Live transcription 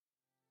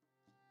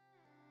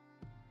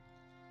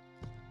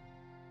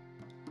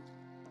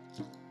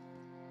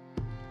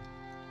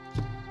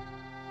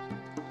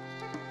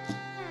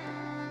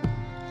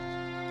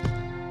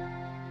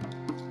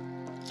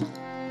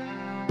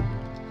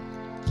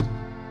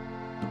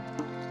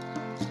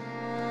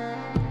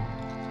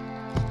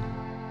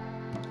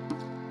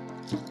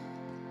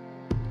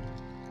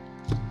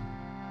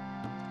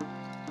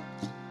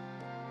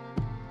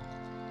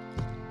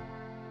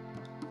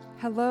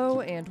Hello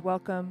and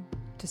welcome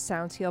to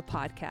Sounds Heal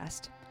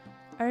Podcast.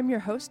 I'm your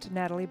host,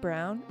 Natalie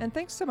Brown, and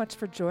thanks so much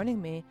for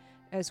joining me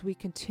as we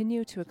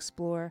continue to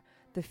explore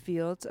the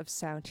fields of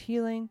sound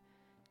healing,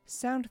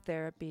 sound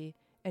therapy,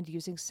 and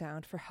using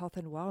sound for health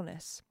and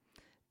wellness.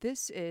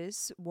 This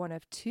is one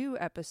of 2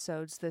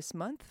 episodes this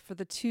month for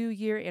the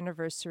 2-year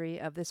anniversary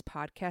of this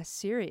podcast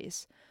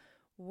series.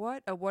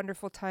 What a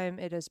wonderful time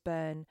it has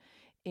been,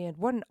 and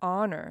what an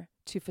honor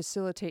to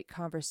facilitate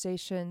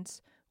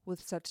conversations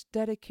with such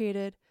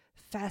dedicated,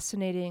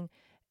 fascinating,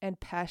 and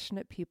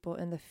passionate people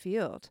in the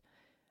field.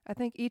 I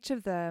thank each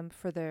of them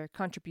for their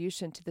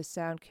contribution to the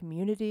sound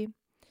community.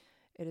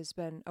 It has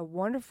been a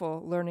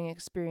wonderful learning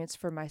experience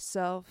for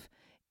myself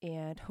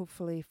and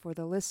hopefully for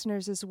the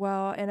listeners as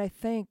well. And I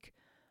thank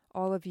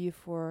all of you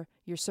for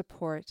your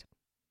support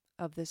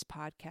of this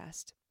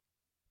podcast.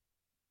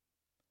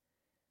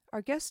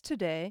 Our guest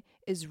today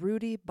is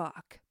Rudi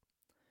Bach.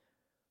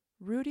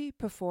 Rudi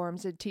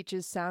performs and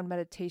teaches sound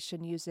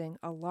meditation using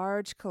a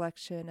large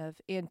collection of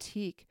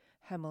antique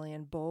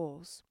Himalayan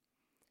bowls.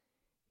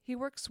 He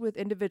works with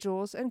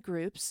individuals and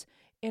groups,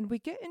 and we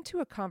get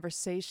into a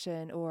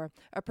conversation or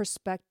a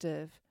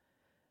perspective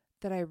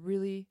that I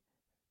really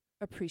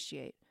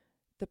appreciate: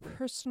 the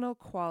personal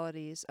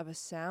qualities of a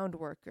sound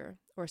worker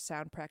or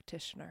sound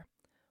practitioner.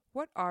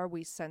 What are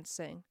we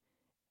sensing,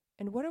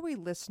 and what are we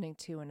listening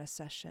to in a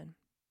session?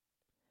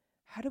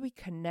 How do we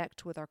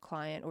connect with our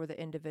client or the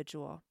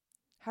individual?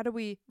 How do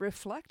we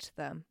reflect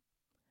them?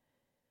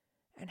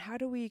 And how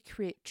do we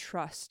create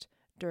trust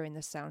during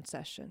the sound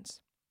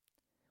sessions?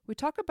 We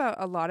talk about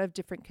a lot of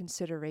different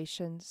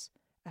considerations,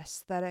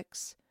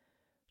 aesthetics,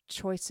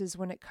 choices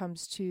when it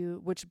comes to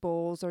which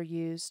bowls are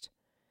used,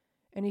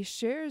 and he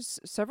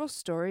shares several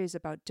stories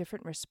about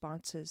different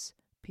responses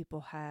people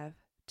have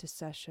to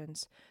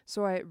sessions.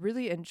 So I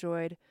really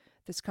enjoyed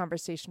this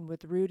conversation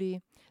with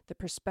Rudi, the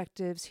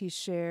perspectives he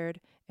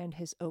shared, and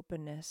his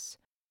openness.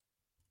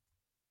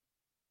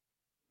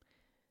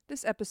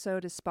 This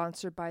episode is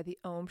sponsored by the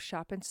Om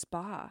Shop and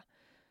Spa.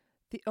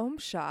 The Om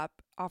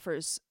Shop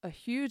offers a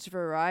huge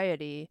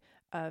variety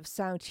of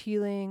sound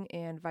healing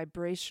and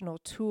vibrational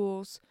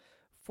tools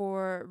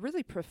for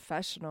really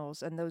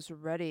professionals and those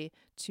ready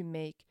to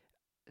make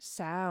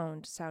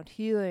sound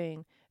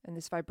healing, and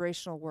this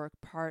vibrational work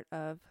part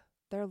of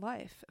their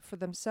life for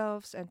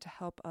themselves and to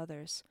help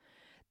others.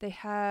 They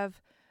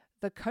have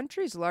the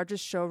country's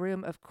largest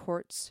showroom of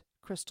quartz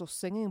crystal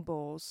singing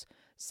bowls,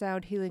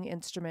 sound healing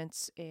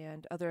instruments,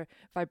 and other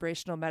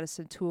vibrational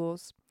medicine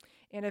tools.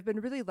 And I've been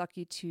really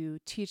lucky to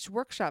teach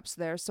workshops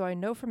there, so I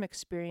know from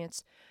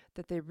experience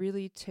that they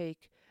really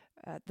take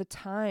the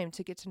time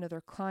to get to know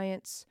their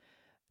clients,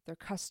 their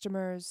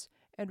customers,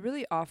 and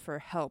really offer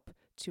help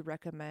to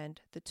recommend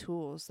the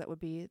tools that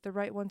would be the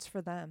right ones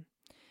for them.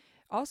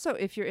 Also,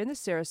 if you're in the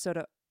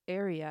Sarasota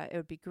area, it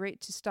would be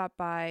great to stop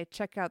by,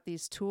 check out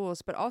these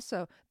tools, but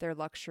also their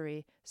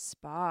luxury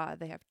spa.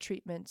 They have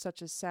treatments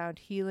such as sound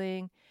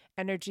healing,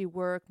 energy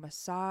work,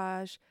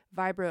 massage,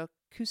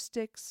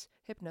 vibroacoustics,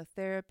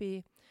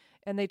 hypnotherapy,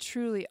 and they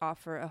truly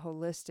offer a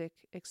holistic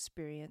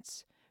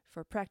experience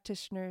for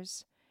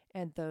practitioners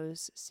and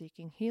those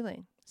seeking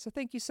healing. So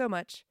thank you so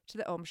much to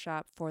the Om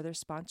Shop for their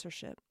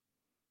sponsorship.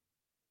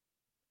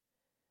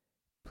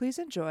 Please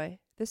enjoy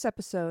this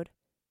episode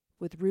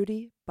with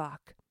Rudi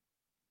Bach.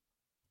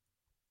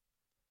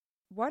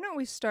 Why don't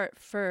we start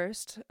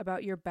first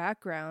about your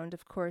background?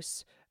 Of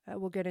course,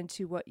 we'll get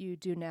into what you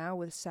do now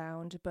with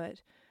sound,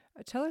 but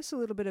tell us a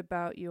little bit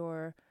about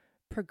your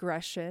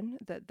progression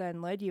that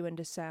then led you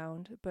into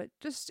sound, but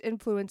just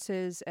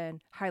influences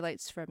and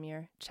highlights from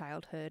your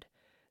childhood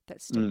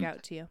that stick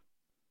out to you.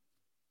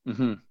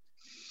 Mm-hmm.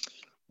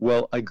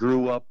 Well, I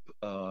grew up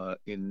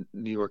in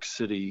New York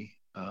City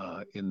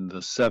in the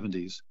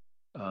 70s,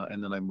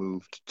 and then I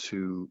moved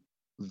to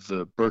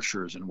the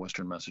Berkshires in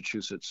Western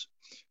Massachusetts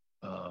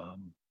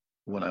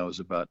when I was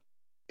about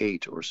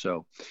 8 or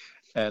so.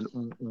 And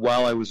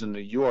while I was in New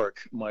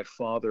York, my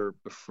father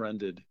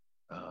befriended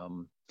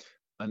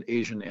an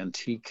Asian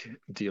antique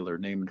dealer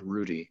named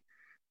Rudi,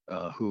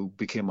 who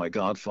became my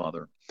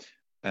godfather.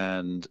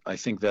 And I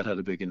think that had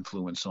a big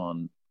influence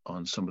on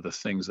some of the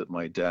things that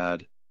my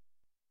dad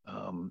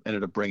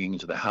ended up bringing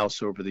into the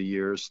house over the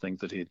years, things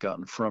that he had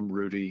gotten from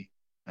Rudi,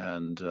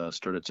 and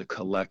started to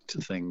collect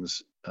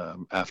things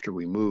after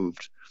we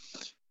moved.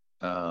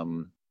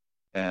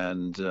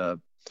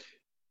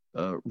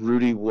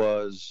 Rudi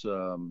was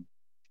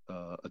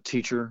a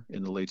teacher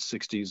in the late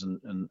 60s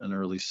and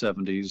early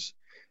 70s,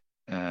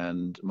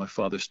 and my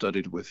father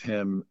studied with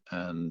him.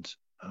 And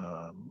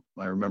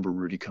I remember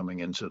Rudi coming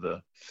into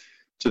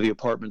the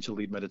apartment to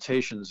lead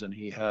meditations, and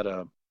he had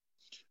a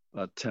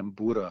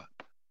tambura,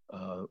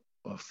 a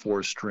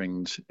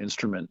 4-stringed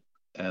instrument,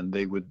 and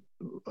they would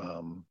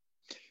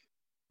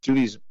do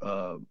these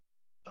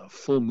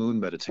full moon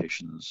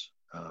meditations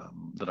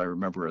that I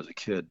remember as a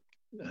kid.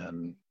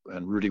 And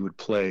Rudi would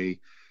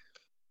play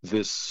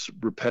this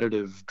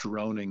repetitive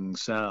droning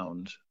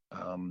sound,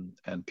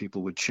 and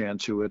people would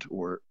chant to it,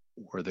 or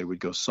they would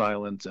go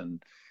silent,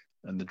 and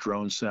the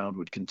drone sound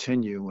would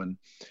continue. And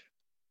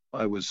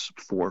I was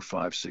 4,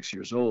 5, 6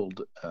 years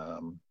old,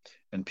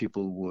 and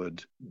people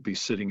would be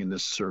sitting in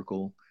this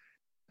circle,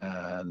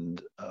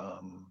 and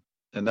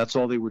and that's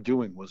all they were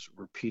doing was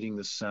repeating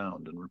this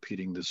sound and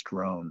repeating this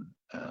drone.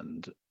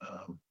 And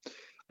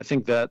I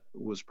think that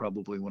was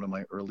probably one of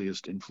my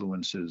earliest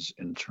influences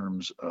in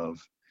terms of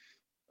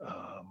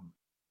um,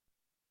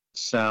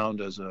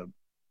 sound as a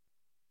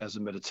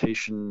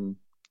meditation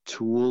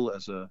tool,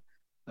 as a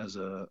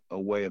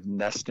way of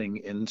nesting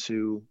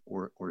into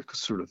or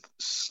sort of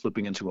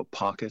slipping into a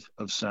pocket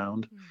of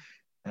sound. Mm.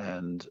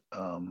 And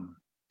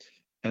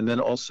and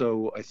then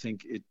also I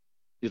think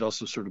it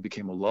also sort of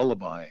became a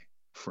lullaby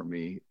for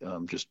me,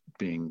 just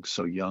being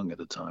so young at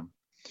the time.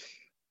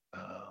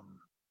 Um,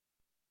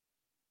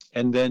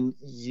 and then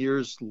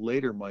years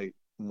later,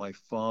 my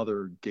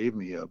father gave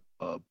me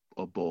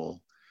a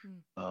bowl.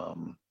 Mm.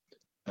 Um,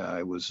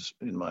 I was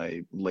in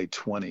my late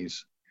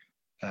 20s,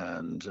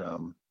 and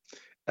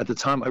at the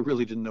time I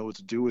really didn't know what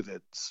to do with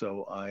it,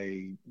 so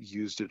I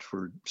used it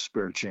for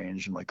spare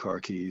change in my car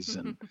keys,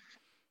 and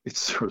it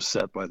sort of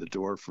sat by the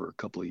door for a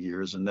couple of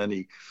years. And then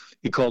he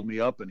called me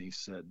up and he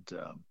said,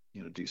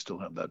 do you still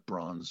have that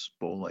bronze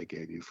bowl I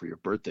gave you for your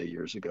birthday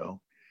years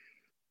ago?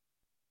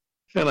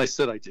 And I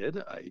said I did.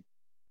 I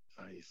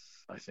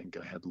I think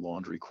I had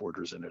laundry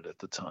quarters in it at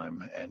the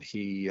time, and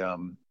he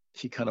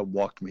kind of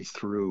walked me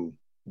through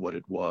what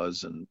it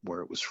was and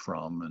where it was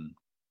from. And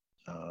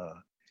uh,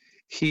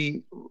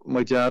 he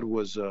my dad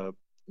was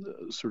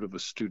sort of a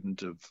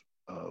student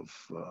of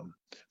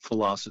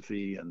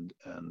philosophy and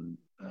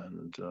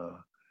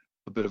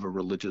a bit of a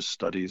religious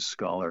studies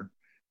scholar,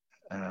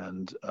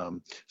 and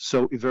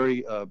so a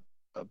very a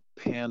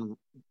pan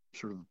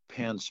sort of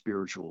pan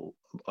spiritual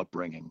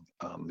upbringing.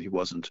 He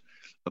wasn't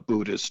a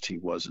Buddhist. He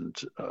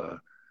wasn't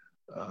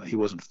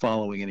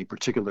following any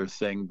particular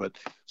thing, but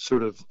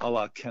sort of a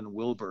la Ken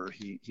Wilber,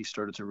 he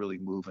started to really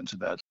move into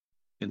that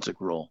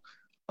integral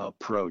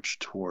approach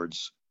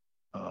towards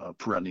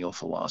perennial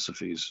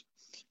philosophies.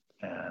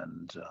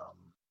 And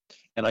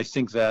and I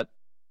think that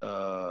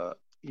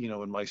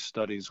in my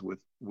studies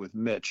with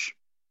Mitch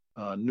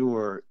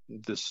Newer,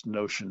 this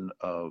notion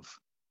of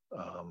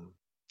um,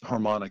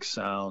 harmonic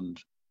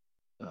sound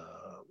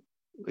uh,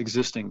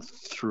 existing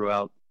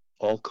throughout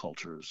all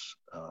cultures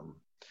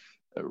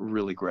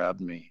really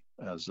grabbed me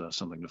as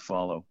something to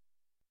follow.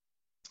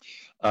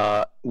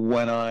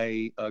 When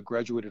I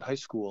graduated high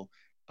school,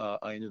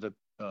 I ended up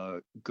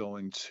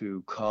going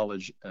to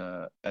college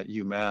at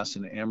UMass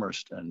in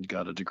Amherst and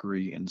got a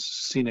degree in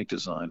scenic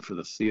design for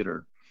the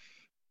theater.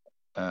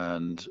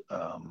 And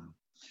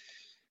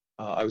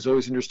I was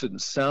always interested in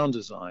sound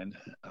design,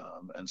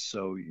 and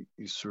so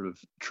you sort of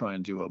try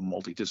and do a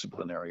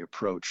multidisciplinary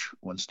approach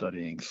when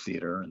studying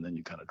theater, and then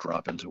you kind of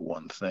drop into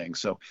one thing.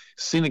 So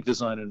scenic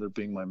design ended up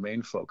being my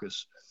main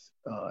focus,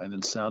 and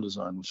then sound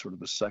design was sort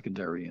of a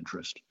secondary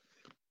interest.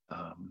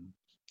 Um,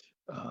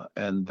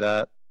 and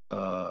that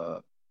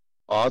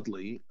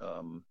oddly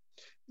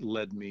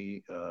led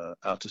me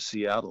out to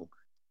Seattle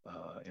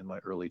in my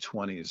early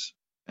 20s.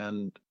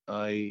 And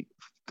I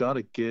got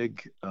a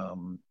gig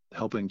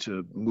helping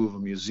to move a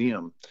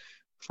museum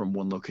from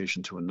one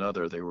location to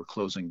another. They were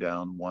closing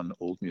down one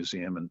old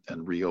museum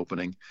and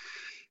reopening.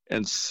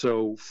 And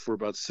so for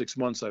about 6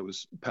 months, I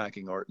was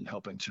packing art and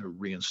helping to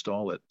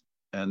reinstall it.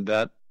 And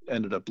that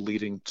ended up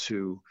leading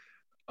to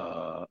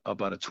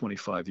about a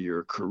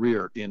 25-year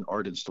career in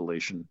art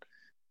installation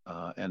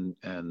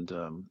and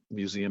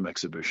museum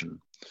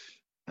exhibition.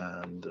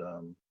 And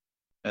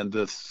and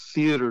the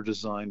theater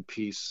design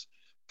piece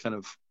kind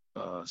of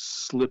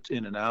slipped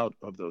in and out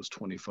of those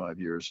 25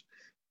 years.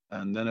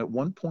 And then at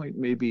one point,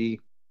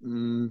 maybe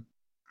 10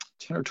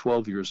 or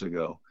 12 years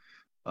ago,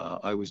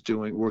 I was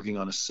working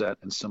on a set,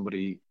 and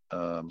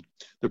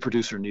the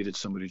producer needed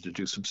somebody to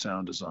do some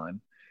sound design,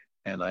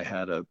 and I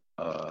had a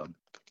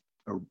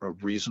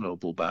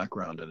reasonable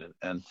background in it,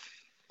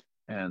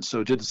 and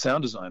so did the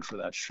sound design for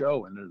that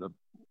show, and ended up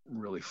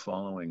really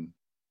following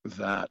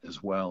that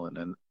as well,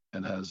 and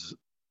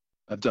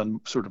I've done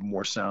sort of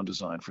more sound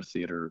design for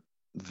theater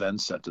than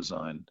set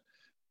design,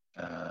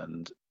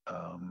 and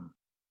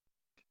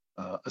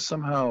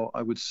somehow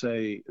I would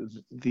say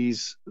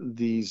these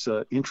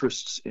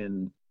interests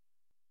in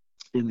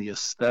the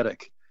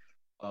aesthetic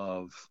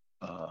of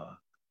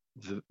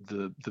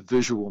the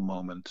visual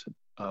moment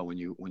when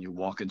you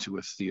walk into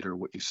a theater,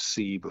 what you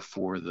see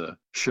before the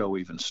show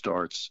even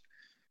starts,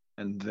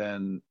 and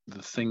then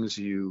the things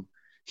you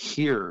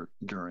hear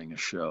during a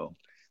show.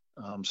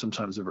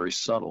 Sometimes they're very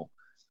subtle.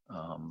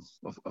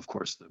 Of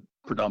course, the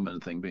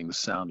predominant thing being the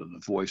sound of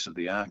the voice of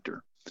the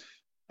actor,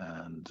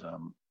 and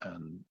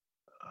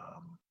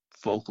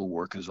vocal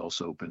work has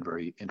also been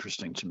very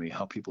interesting to me.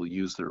 How people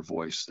use their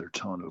voice, their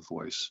tone of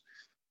voice,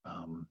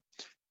 um,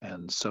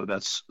 and so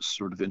that's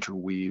sort of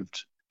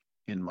interweaved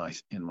in my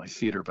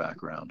theater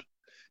background.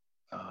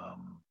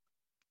 Um,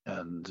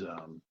 and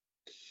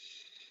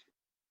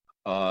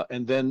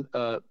and then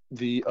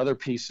the other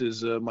piece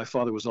is my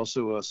father was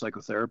also a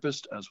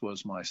psychotherapist, as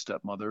was my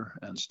stepmother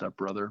and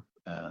stepbrother,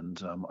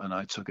 and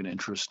I took an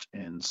interest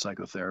in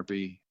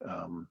psychotherapy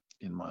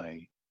in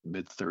my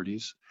mid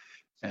 30s.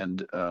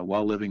 And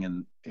while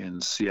living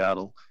in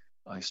Seattle,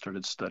 I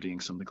started studying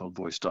something called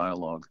voice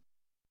dialogue,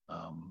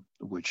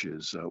 which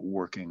is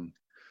working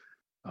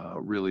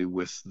really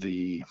with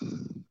the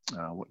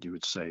what you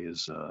would say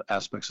is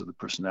aspects of the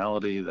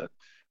personality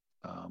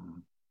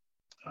um,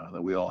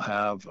 that we all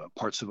have,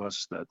 parts of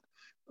us that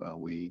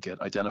we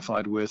get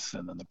identified with,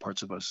 and then the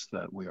parts of us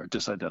that we are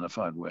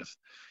disidentified with,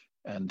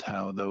 and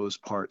how those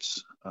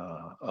parts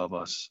of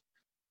us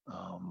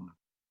um,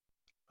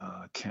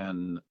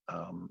 can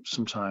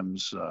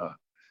sometimes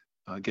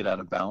get out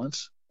of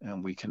balance,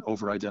 and we can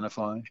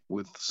over-identify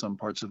with some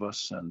parts of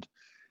us, and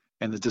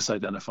the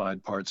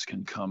disidentified parts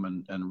can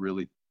come and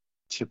really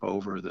tip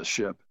over the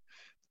ship.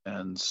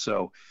 And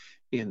so,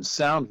 in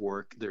sound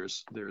work,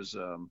 there's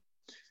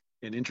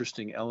an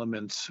interesting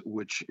element,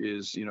 which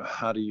is,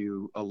 how do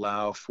you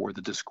allow for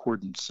the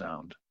discordant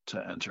sound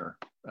to enter,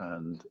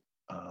 um,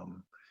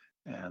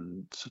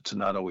 and to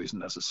not always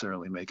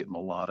necessarily make it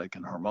melodic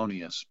and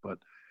harmonious, but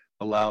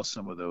allow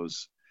some of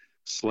those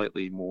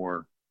slightly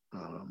more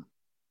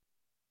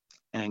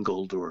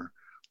angled or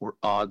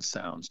odd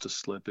sounds to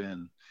slip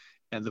in.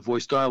 And the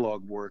voice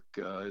dialogue work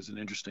is an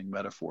interesting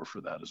metaphor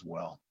for that as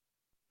well.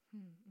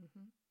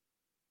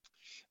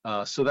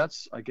 Mm-hmm. So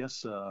that's, I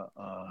guess I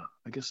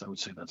would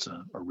say that's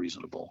a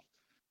reasonable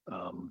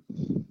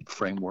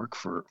framework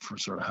for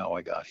sort of how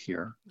I got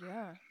here.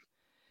 Yeah.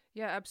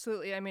 Yeah,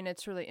 absolutely. I mean,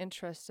 it's really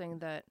interesting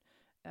that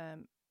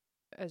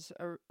as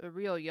a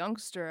real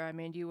youngster, I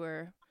mean, you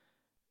were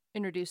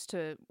introduced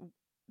to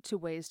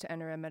ways to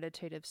enter a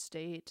meditative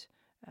state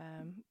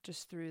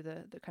just through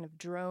the kind of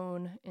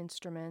drone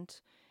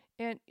instrument.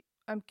 And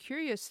I'm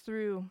curious,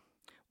 through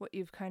what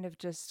you've kind of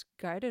just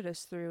guided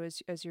us through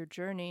as your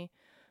journey,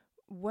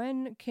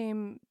 when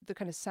came the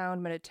kind of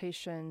sound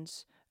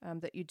meditations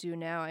that you do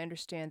now? I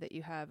understand that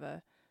you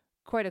have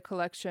quite a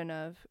collection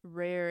of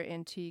rare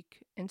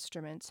antique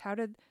instruments. How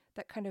did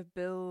that kind of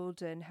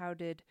build, and how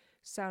did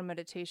sound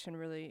meditation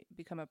really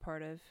become a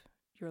part of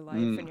your life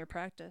and your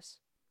practice?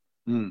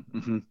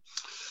 Mm-hmm.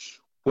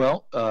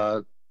 Well,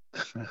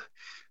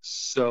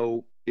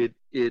 so it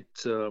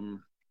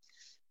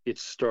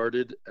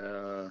started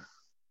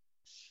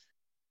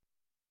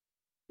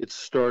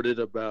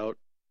about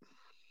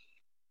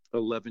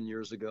 11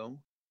 years ago.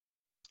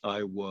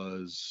 I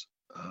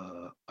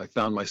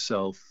found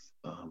myself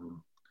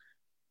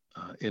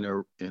in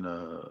a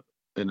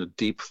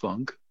deep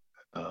funk,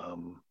 a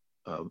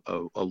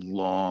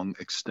long,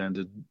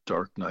 extended,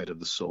 dark night of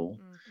the soul.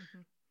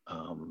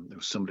 There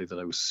was somebody that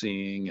I was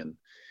seeing,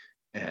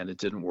 and it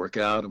didn't work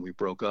out, and we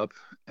broke up.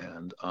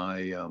 And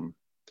I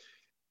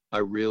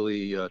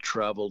really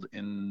traveled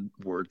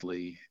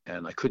inwardly,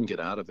 and I couldn't get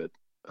out of it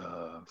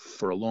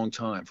for a long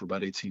time, for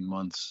about 18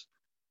 months.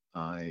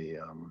 I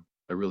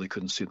really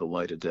couldn't see the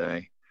light of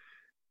day.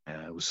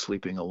 And I was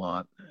sleeping a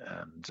lot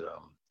and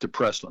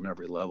depressed on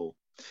every level.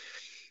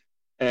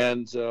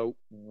 And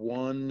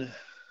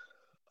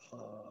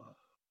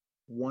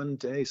one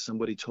day,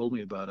 somebody told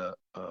me about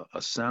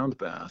a sound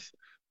bath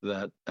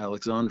that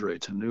Alexandre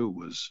Tanu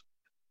was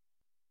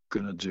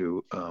going to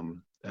do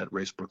at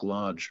Racebrook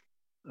Lodge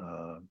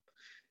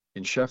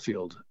in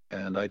Sheffield.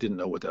 And I didn't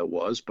know what that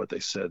was, but they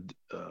said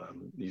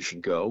you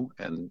should go.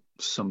 And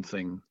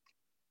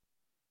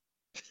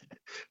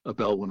a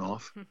bell went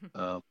off.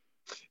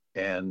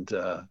 And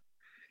I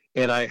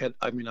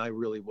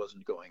really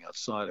wasn't going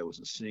outside. I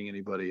wasn't seeing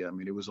anybody. I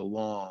mean, it was a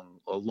long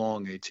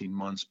 18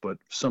 months, but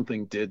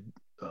something did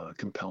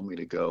compel me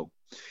to go.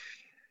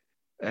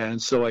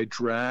 And so I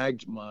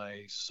dragged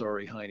my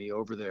sorry hiney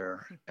over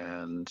there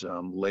and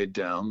laid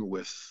down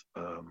with,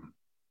 there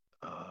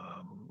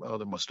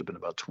must have been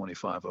about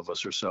 25 of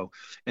us or so.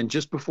 And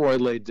just before I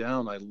laid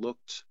down, I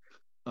looked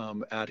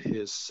at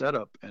his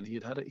setup, and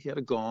he had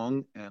a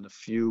gong and a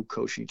few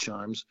koshi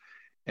chimes,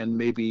 and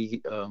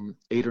maybe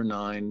 8 or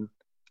 9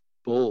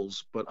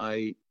 bowls. But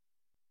I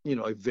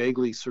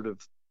vaguely sort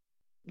of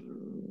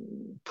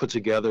put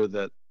together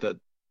that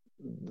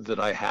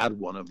I had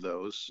one of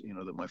those,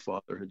 that my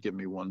father had given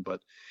me one,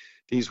 but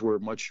these were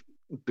much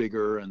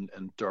bigger and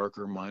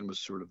darker. Mine was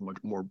sort of much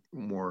more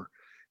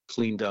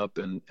cleaned up,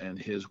 and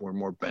his were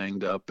more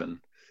banged up and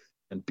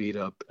beat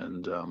up.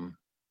 And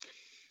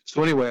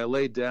so anyway, I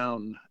laid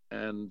down,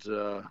 and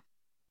for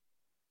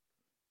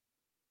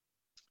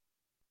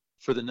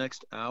the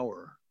next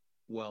hour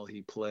while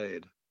he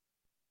played,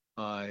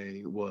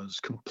 I was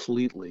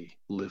completely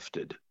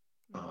lifted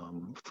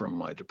from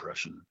my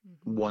depression.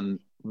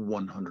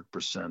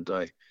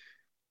 100%.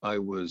 I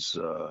was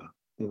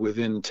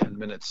within 10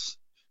 minutes.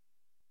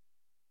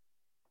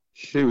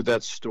 Shoot,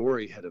 that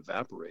story had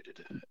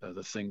evaporated.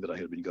 The thing that I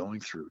had been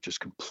going through just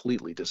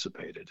completely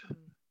dissipated,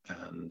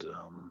 and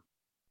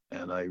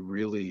I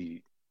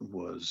really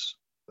was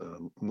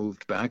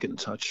moved back in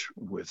touch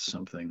with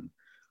something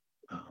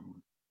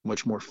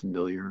much more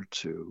familiar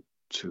to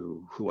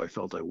who I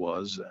felt I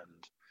was,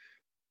 and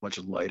much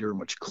lighter,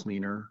 much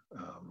cleaner,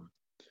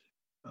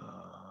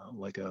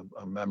 like a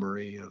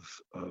memory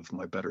of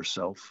my better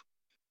self.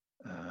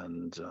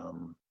 And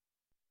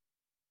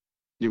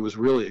it was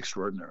really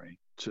extraordinary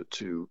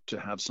to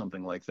have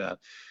something like that,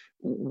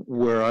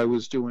 where I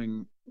was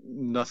doing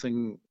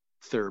nothing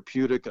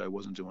therapeutic. I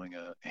wasn't doing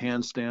a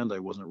handstand. I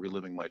wasn't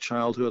reliving my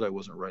childhood. I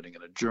wasn't writing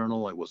in a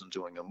journal. I wasn't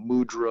doing a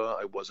mudra.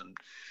 I wasn't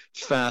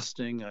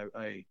fasting.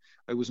 I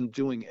wasn't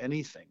doing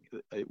anything.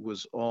 It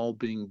was all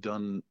being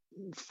done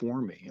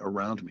for me,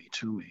 around me,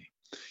 to me.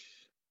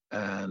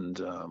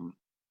 And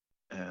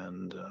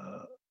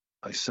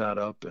I sat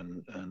up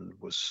and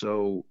was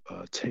so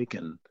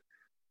taken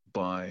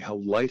by how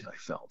light I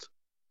felt,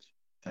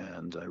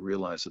 and I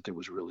realized that there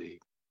was really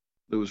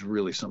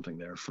something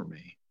there for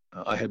me.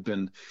 I had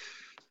been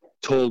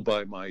told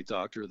by my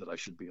doctor that I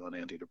should be on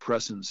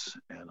antidepressants,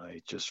 and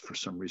I just for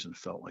some reason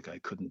felt like I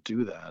couldn't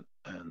do that,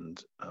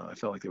 and I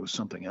felt like there was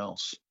something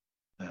else.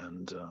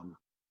 And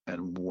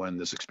when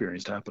this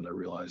experience happened, I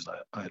realized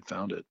I had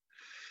found it.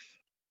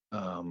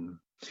 And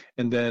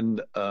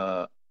then,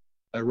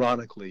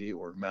 ironically,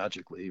 or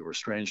magically, or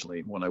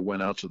strangely, when I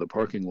went out to the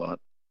parking lot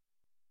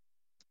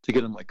to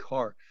get in my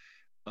car,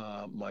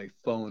 my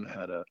phone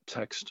had a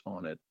text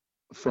on it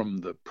from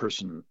the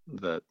person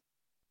that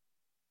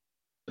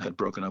had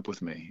broken up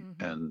with me,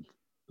 Mm-hmm. and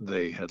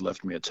they had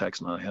left me a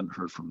text, and I hadn't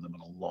heard from them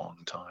in a long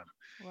time.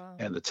 Wow.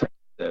 And the text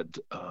said,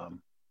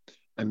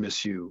 "I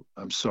miss you.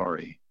 I'm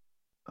sorry.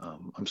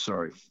 I'm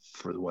sorry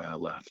for the way I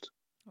left."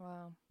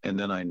 Wow. And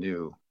then I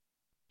knew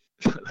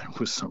there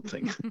was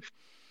something.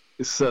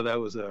 So that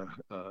was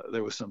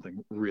there was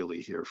something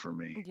really here for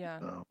me.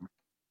 Yeah.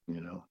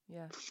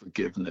 Yeah.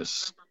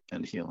 Forgiveness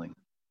and healing.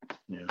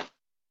 Yeah.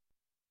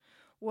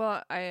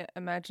 Well, I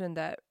imagine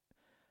that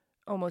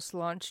almost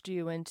launched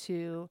you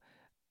into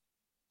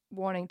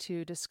wanting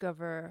to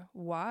discover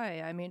why.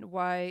 I mean,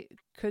 why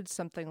could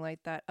something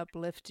like that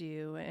uplift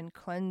you and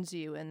cleanse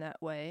you in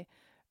that way?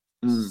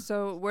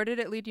 So where did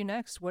it lead you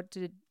next? What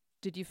did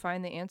you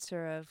find the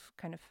answer of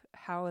kind of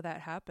how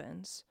that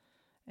happens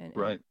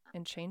Right.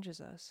 and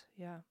changes us?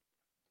 Yeah.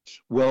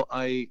 Well,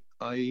 I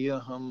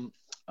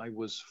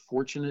was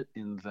fortunate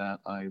in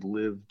that I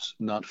lived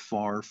not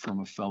far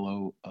from a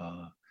fellow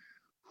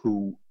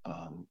who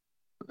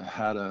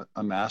had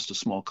amassed a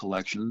small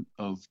collection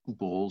of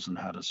bowls and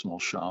had a small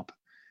shop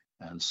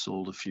and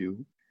sold a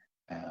few,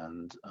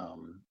 and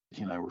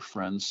he and I were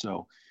friends,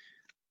 so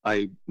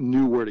I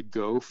knew where to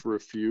go for a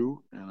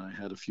few, and I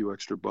had a few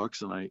extra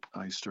bucks, and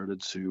I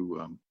started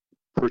to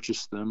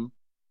purchase them,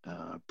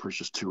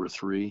 purchased 2 or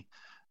 3,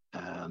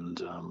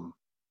 and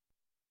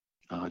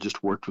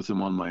just worked with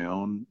them on my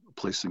own,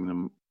 placing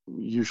them,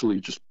 usually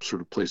just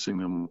sort of placing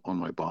them on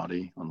my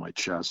body, on my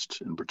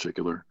chest in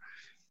particular,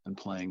 and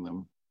playing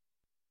them.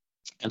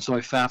 And so I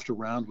faffed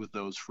around with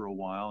those for a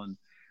while and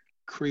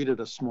created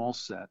a small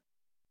set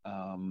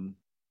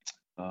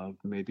of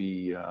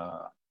maybe,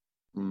 I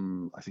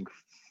think,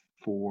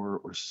 4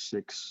 or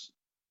 6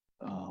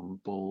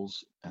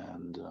 bowls,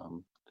 and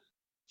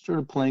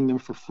started playing them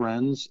for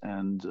friends,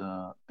 and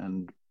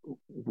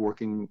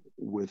working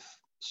with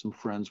some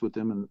friends with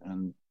them,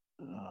 and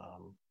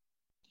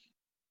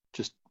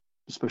just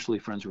especially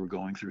friends who were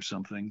going through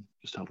something,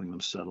 just helping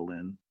them settle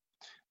in.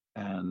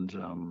 And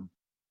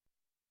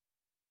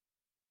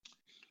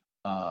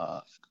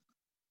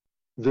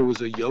there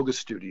was a yoga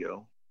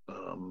studio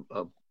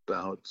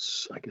about,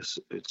 I guess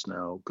it's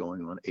now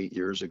going on 8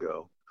 years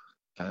ago,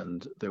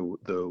 and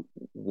the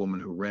woman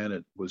who ran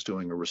it was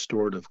doing a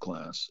restorative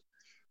class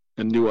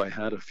and knew I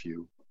had a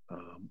few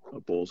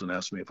bowls, and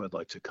asked me if I'd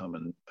like to come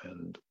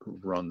and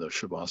run the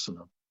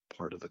Shavasana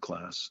part of the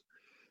class.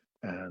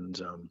 And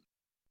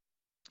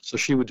so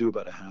she would do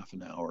about a half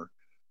an hour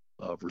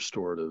of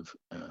restorative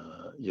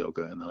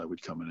yoga, and then I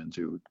would come in and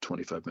do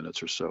 25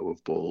 minutes or so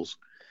of bowls.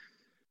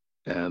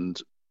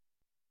 And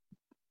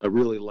I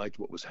really liked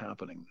what was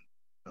happening,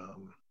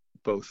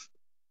 both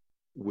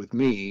with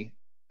me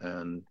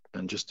and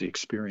just the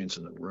experience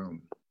in the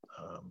room,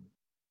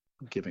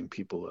 giving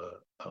people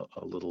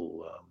a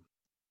little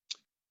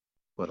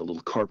a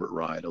little carpet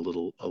ride, a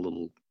little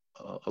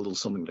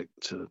something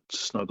to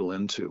snuggle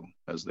into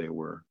as they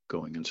were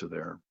going into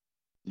their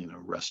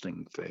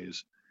resting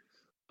phase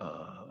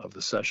of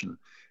the session.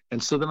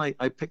 And so then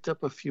I picked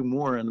up a few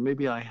more, and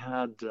maybe I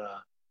had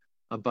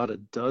about a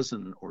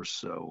dozen or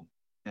so,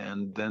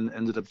 and then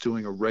ended up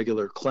doing a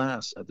regular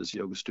class at this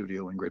yoga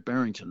studio in Great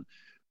Barrington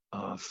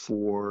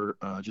for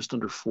just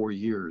under 4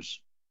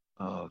 years,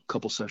 a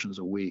couple sessions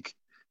a week,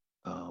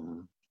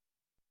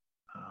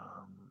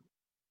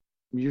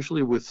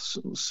 usually with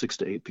 6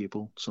 to 8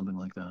 people, something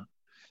like that.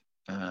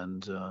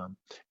 And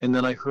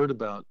then I heard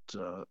about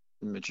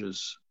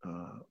Mitch's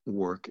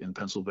work in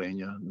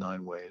Pennsylvania,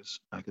 9 Ways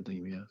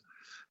Academia,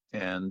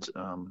 and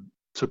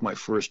took my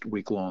first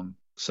week-long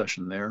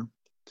session there.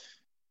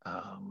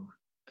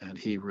 And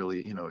he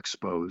really,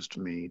 exposed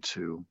me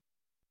to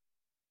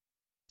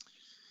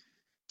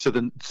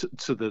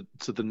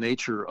the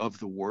nature of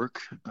the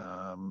work,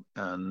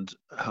 and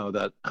how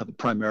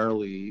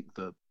primarily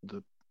the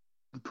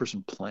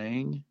person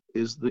playing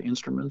is the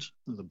instrument.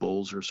 The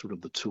bowls are sort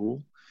of the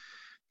tool.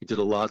 He did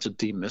a lot to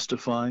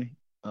demystify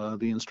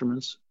the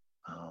instruments,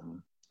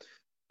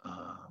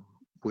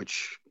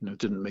 which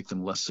didn't make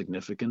them less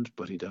significant,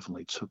 but he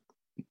definitely took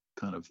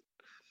kind of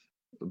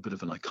a bit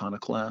of an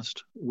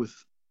iconoclast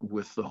with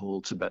the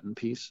whole Tibetan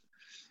piece.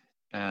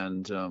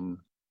 And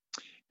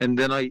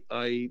then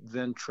I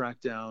then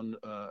tracked down.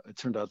 It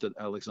turned out that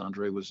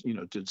Alexandre was,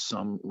 did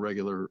some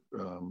regular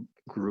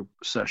group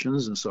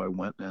sessions, and so I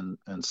went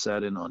and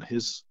sat in on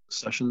his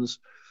sessions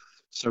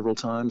several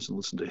times and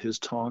listened to his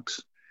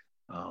talks,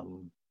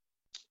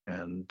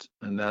 and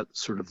that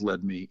sort of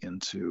led me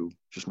into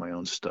just my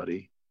own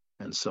study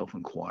and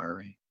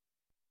self-inquiry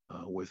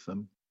with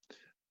them,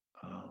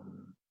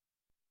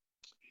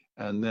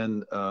 and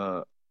then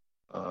a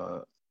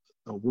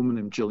woman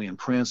named Jillian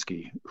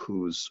Pransky,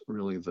 who's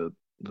really the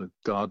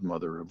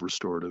godmother of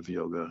restorative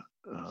yoga,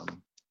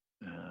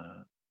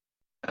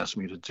 asked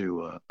me to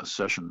do a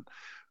session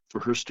for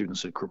her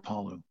students at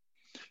Kripalu.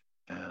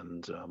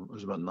 And it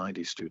was about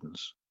 90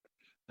 students.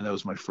 And that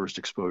was my first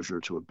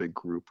exposure to a big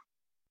group.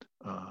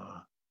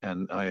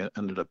 And I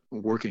ended up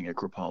working at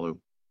Kripalu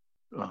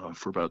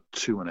for about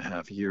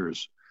 2.5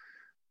 years.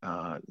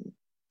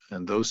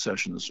 And those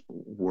sessions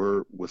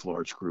were with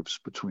large groups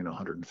between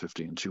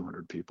 150 and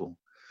 200 people.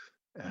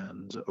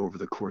 And over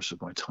the course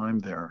of my time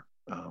there,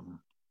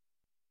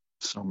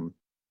 some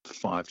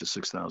 5,000 to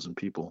 6,000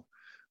 people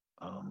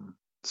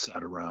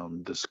sat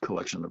around this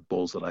collection of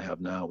bowls that I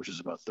have now, which is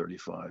about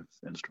 35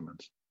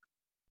 instruments.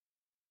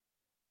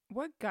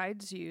 What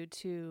guides you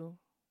to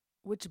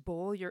which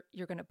bowl you're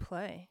going to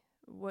play?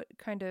 What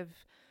kind of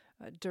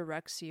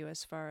directs you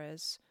as far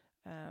as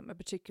a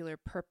particular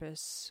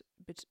purpose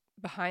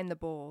behind the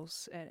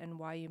bowls and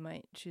why you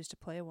might choose to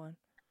play one?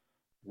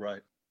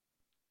 Right.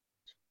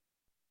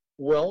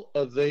 Well,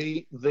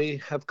 they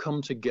have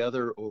come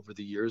together over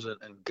the years,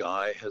 and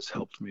Guy has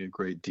helped me a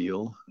great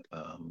deal,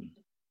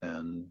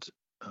 and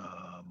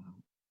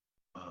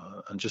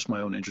just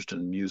my own interest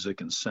in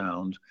music and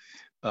sound.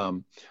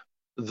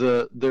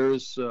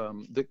 There's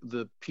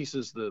the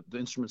pieces, the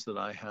instruments that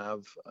I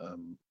have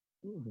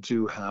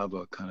do have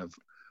a kind of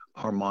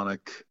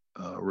harmonic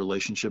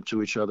relationship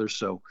to each other.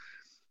 So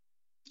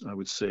I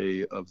would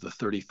say of the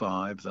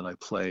 35 that I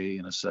play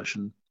in a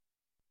session,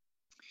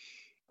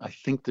 I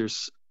think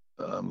there's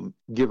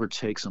give or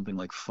take something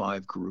like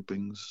 5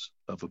 groupings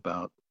of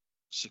about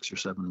 6 or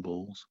 7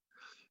 bowls.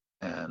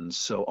 And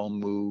so I'll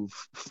move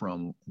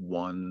from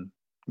one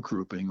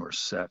grouping or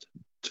set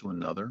to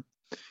another.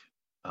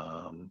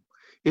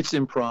 It's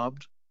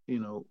improv,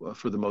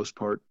 for the most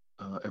part,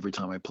 every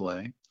time I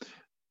play.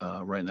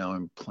 Right now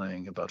I'm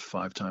playing about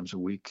 5 times a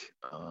week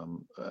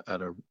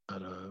at a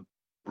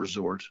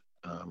resort,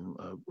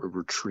 a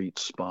retreat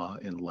spa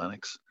in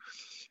Lenox.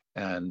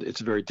 And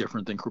it's very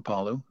different than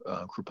Kripalu.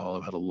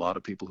 Kripalu had a lot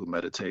of people who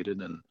meditated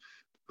and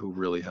who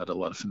really had a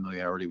lot of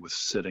familiarity with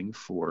sitting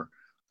for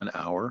an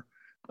hour.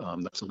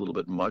 That's a little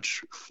bit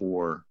much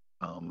for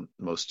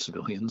most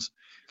civilians.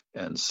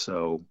 And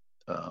so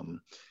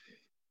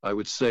I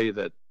would say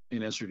that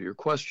in answer to your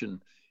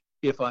question,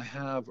 if I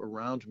have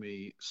around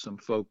me some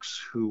folks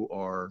who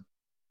are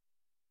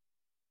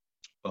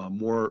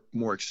more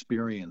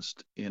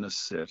experienced in a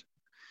sit,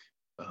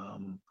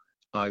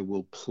 I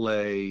will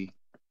play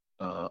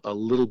a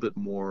little bit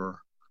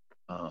more.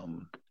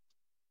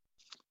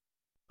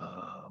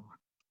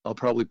 I'll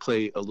probably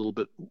play a little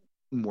bit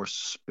more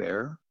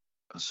spare,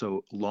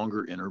 so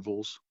longer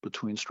intervals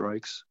between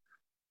strikes,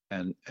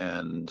 and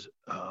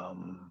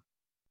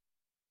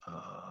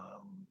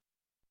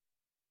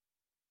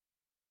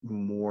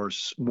more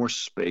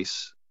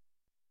space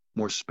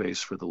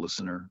for the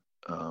listener.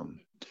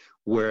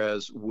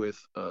 Whereas with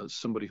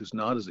somebody who's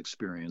not as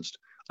experienced,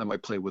 I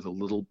might play with a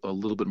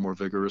little bit more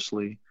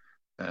vigorously,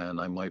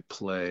 and I might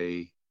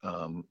play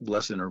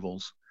less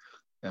intervals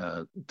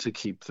to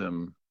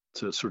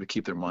sort of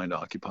keep their mind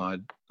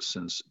occupied,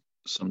 since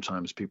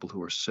sometimes people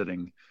who are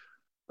sitting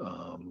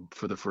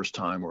for the first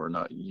time or are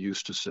not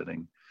used to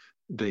sitting,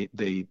 they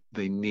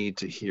need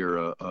to hear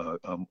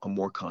a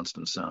more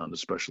constant sound,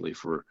 especially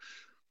for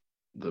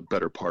the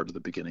better part of the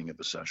beginning of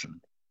a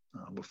session,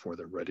 before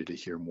they're ready to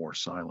hear more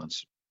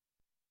silence.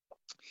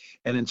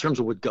 And in terms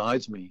of what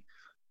guides me,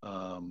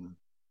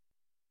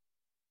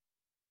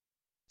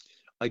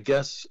 I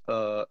guess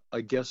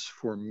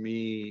for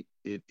me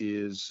it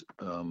is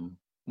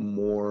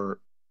more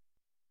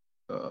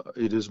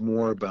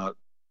about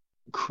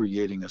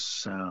creating a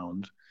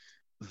sound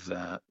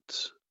that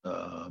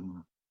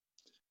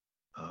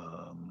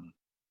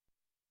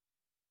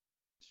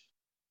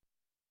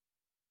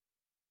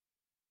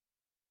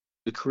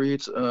it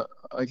creates.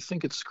 I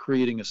think it's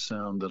creating a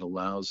sound that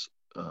allows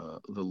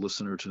the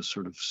listener to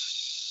sort of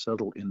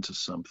settle into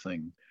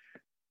something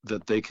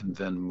that they can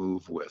then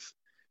move with.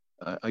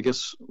 I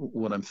guess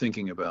what I'm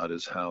thinking about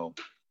is how,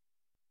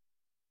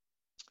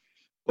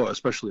 well,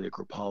 especially at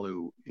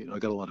Kripalu, I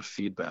got a lot of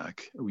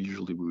feedback. We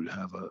would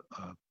have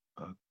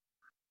a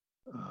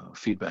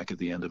feedback at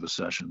the end of a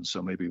session.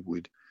 So maybe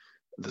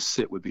the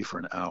sit would be for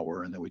an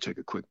hour, and then we'd take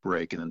a quick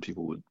break, and then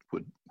people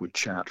would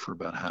chat for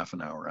about half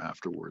an hour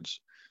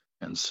afterwards.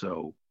 And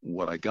so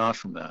what I got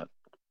from that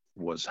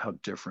was how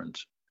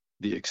different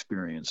the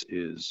experience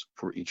is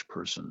for each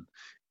person,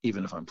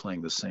 even if I'm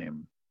playing the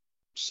same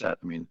set.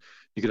 I mean,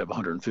 you could have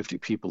 150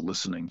 people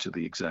listening to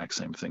the exact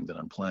same thing that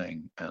I'm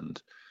playing,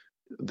 and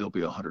there'll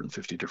be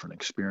 150 different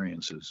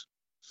experiences.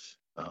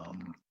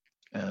 Um,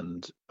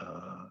 and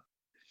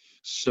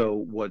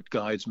So what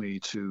guides me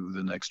to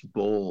the next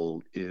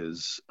bowl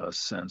is a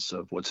sense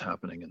of what's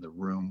happening in the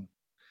room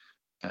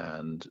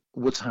and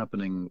what's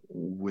happening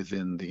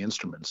within the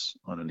instruments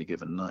on any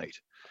given night.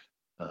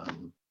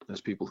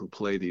 As people who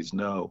play these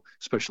know,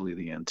 especially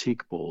the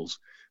antique bowls,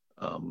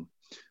 um,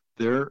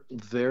 they're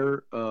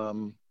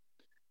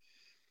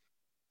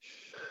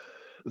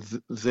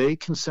they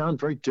can sound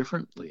very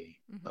differently.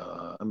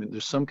 I mean,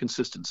 there's some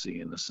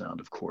consistency in the sound,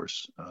 of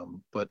course,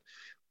 but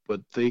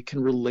they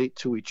can relate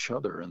to each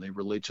other, and they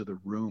relate to the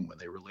room, and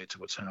they relate to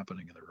what's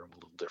happening in the room a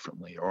little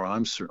differently. Or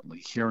I'm certainly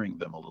hearing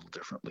them a little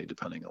differently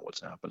depending on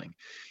what's happening.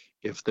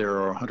 If there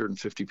are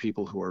 150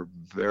 people who are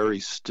very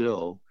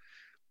still,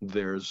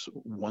 there's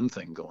one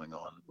thing going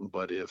on.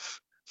 But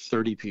if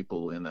 30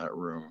 people in that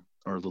room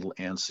are a little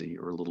antsy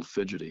or a little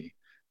fidgety,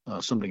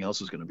 something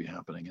else is going to be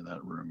happening in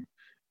that room.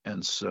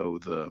 And so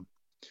the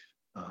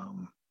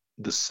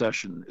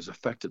session is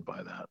affected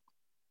by that,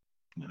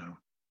 you know.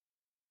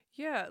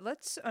 Yeah,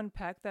 let's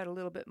unpack that a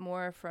little bit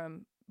more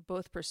from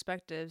both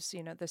perspectives,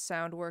 the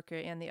sound worker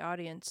and the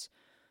audience.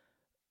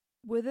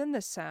 Within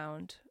the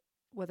sound,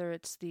 whether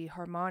it's the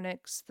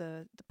harmonics,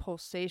 the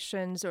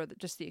pulsations, or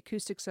just the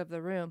acoustics of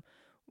the room,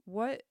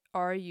 what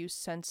are you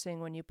sensing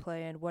when you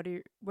play, and what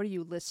are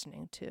you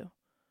listening to?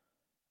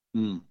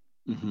 Mm.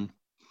 hmm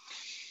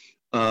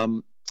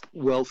Um,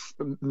 well,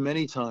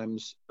 many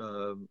times,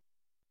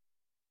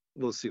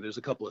 let's see, there's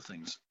a couple of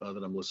things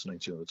that I'm listening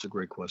to. It's a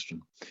great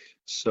question.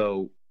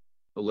 So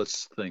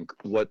let's think,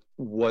 what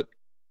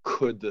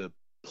could the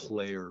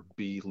player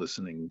be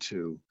listening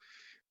to?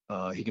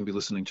 He can be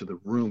listening to the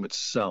room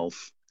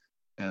itself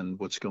and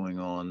what's going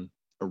on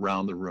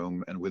around the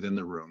room and within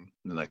the room.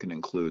 And that can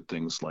include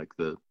things like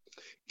the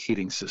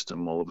heating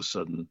system all of a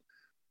sudden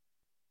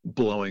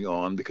blowing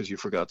on because you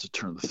forgot to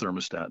turn the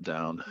thermostat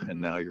down, and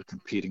now you're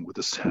competing with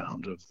the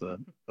sound of the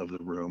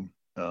room,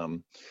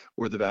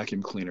 or the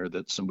vacuum cleaner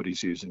that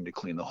somebody's using to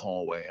clean the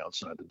hallway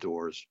outside the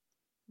doors,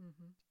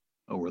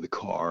 or the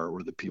car,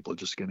 or the people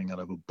just getting out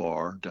of a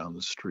bar down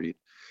the street.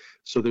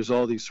 So there's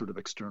all these sort of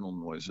external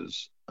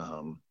noises,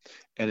 and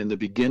in the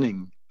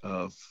beginning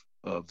of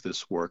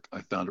this work,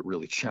 I found it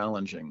really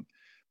challenging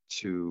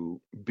to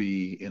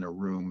be in a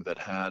room that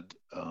had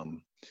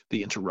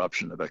the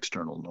interruption of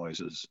external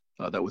noises.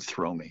 That would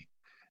throw me,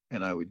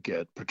 and I would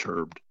get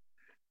perturbed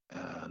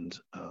and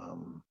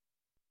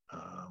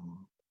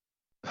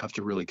have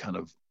to really kind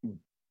of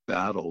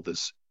battle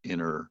this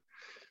inner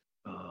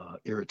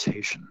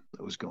irritation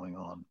that was going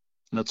on.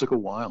 And that took a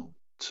while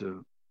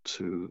to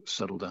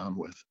settle down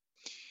with.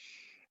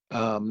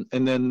 And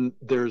then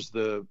there's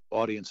the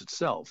audience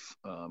itself,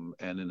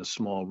 and in a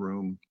small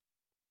room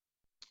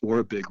or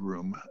a big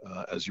room,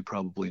 as you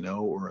probably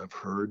know or have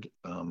heard,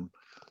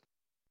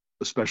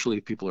 especially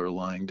if people are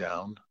lying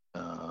down.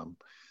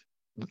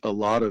 A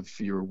lot of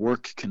your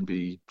work can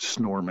be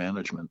snore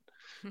management,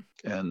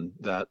 and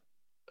that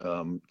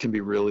can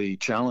be really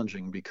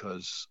challenging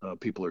because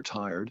people are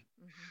tired.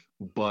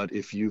 But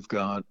if you've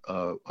got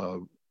a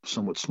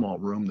somewhat small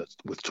room that's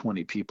with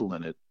 20 people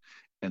in it,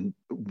 and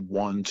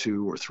 1,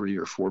 2, or 3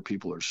 or 4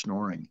 people are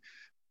snoring,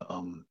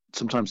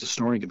 sometimes the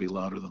snoring can be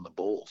louder than the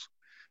bowls,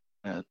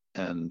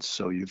 and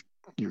so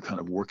you're kind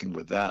of working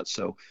with that.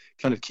 So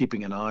kind of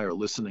keeping an eye or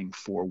listening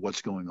for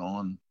what's going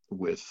on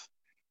with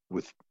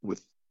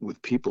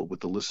people, with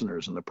the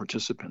listeners and the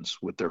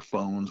participants, with their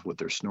phones, with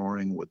their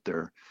snoring, with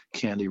their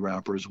candy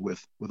wrappers,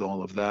 with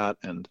all of that,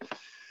 and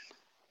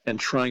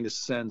trying to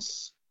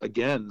sense,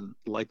 again,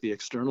 like the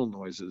external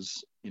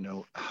noises,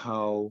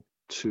 how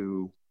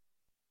to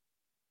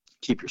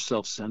keep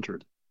yourself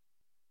centered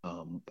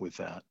with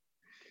that.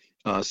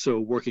 So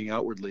working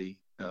outwardly,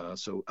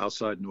 so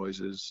outside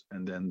noises,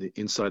 and then the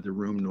inside the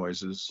room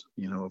noises,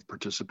 of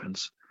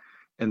participants,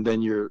 and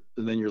then you're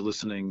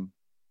listening.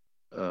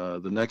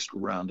 The next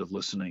round of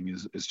listening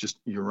is just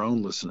your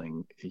own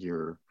listening.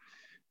 You're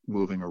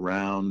moving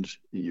around.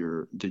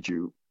 Did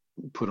you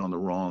put on the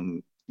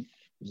wrong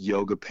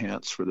yoga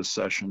pants for the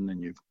session,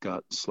 and you've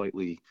got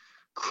slightly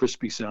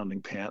crispy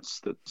sounding pants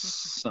that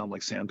sound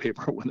like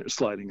sandpaper when they're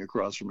sliding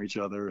across from each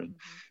other, and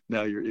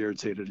now you're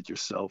irritated at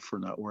yourself for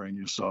not wearing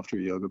your softer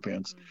yoga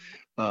pants,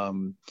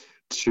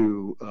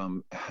 to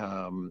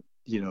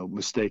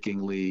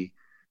mistakenly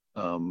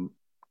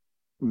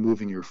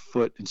moving your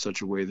foot in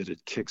such a way that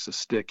it kicks a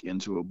stick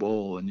into a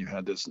bowl, and you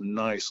had this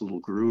nice little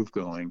groove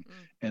going,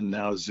 and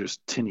now there's this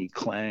tinny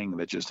clang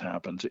that just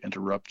happened to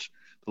interrupt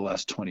the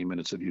last 20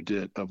 minutes of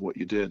what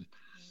you did.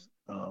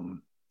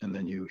 And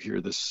then you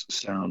hear this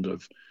sound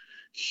of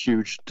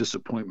huge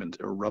disappointment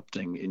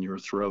erupting in your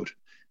throat,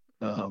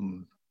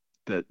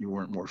 that you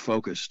weren't more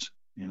focused,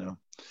 and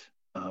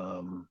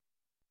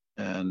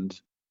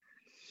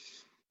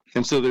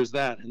so there's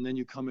that. And then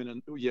you come in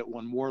and yet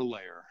one more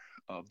layer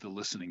of the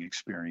listening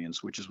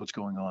experience, which is what's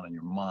going on in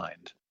your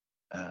mind,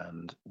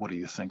 and what are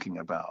you thinking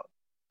about,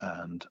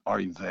 And are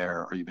you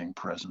there? Are you being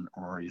present?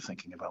 Or are you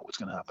thinking about what's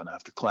going to happen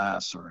after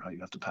class, or how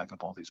you have to pack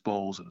up all these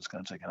bowls and it's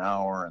going to take an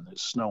hour and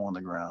there's snow on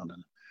the ground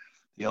and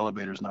the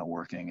elevator's not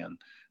working? And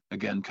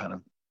again, kind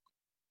of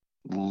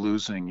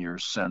losing your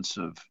sense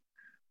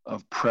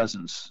of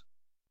presence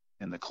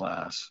in the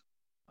class,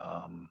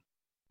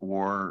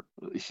 or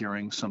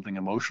hearing something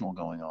emotional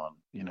going on,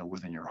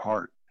 within your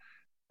heart,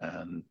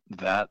 and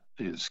that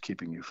is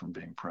keeping you from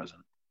being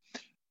present.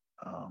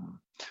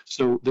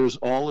 So there's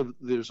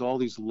all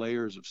these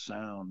layers of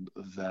sound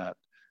that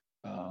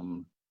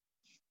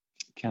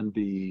can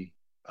be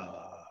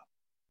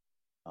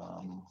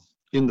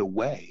in the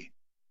way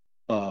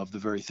of the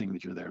very thing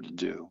that you're there to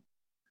do,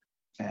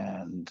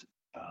 and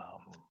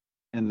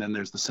then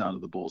there's the sound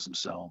of the bowls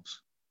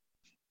themselves,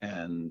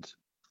 and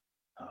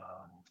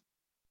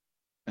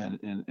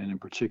in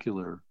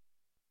particular,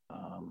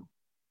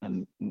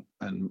 and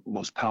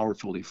most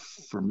powerfully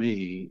for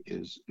me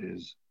is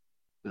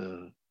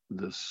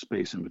the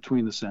space in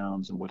between the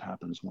sounds and what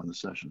happens when the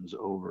session is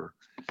over.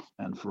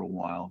 And for a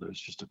while,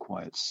 there's just a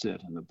quiet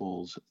sit and the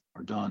bowls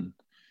are done.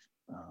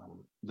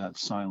 That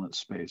silent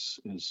space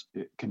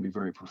it can be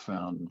very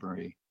profound and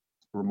very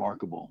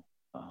remarkable,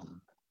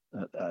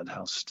 at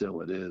how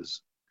still it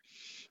is.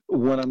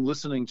 When I'm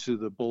listening to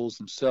the bowls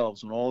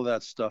themselves, and all of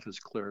that stuff is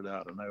cleared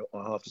out, and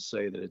I'll have to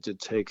say that it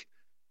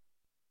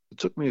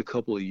took me a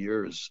couple of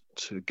years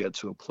to get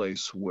to a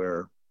place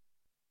where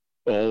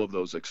all of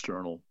those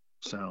external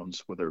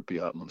sounds, whether it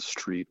be out on the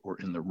street or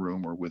in the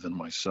room or within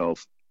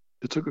myself,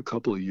 it took a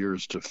couple of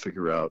years to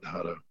figure out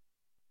how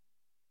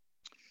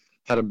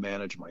to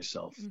manage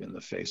myself in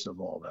the face of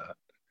all that,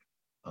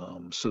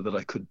 so that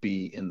I could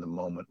be in the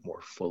moment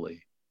more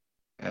fully.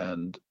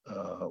 And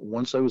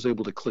once I was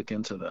able to click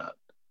into that,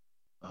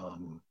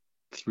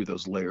 through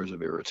those layers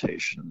of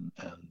irritation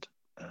and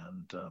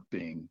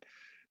being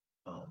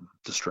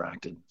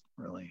distracted,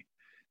 really,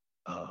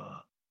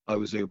 I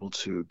was able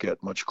to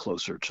get much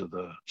closer to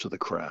the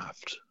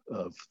craft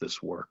of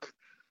this work,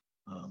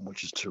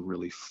 which is to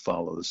really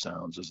follow the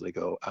sounds as they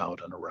go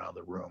out and around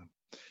the room,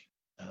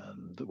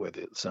 and the way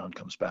the sound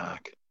comes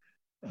back,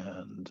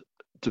 and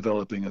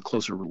developing a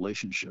closer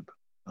relationship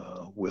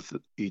with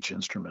each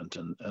instrument,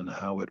 and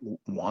how it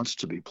wants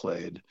to be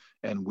played,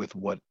 and with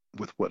what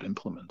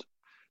implement.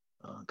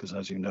 Because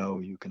as you know,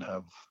 you can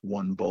have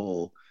one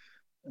bowl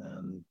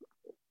and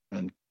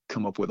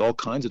come up with all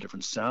kinds of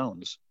different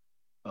sounds,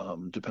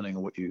 depending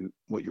on what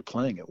you're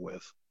playing it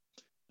with.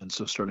 And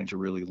so starting to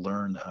really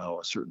learn how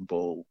a certain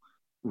bowl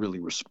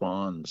really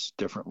responds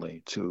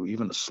differently to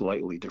even a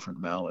slightly different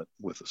mallet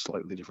with a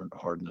slightly different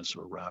hardness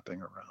or wrapping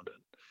around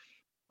it.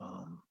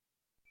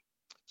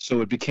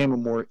 So it became a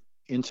more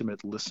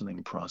intimate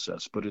listening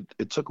process, but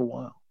it took a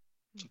while.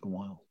 It took a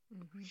while.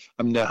 Mm-hmm.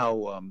 I'm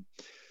now,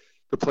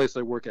 the place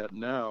I work at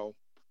now,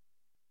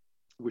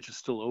 which is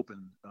still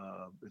open,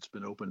 it's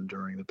been open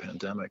during the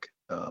pandemic.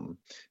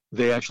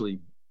 They actually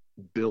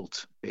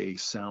built a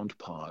sound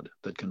pod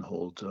that can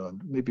hold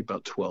maybe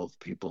about 12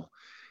 people,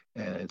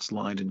 and it's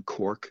lined in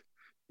cork.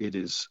 It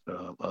is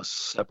a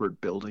separate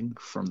building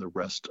from the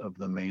rest of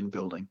the main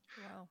building.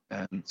 Wow.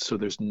 And so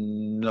there's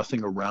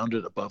nothing around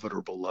it, above it,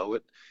 or below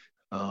it.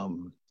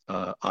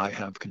 I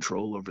have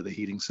control over the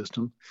heating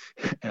system,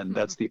 and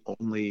that's the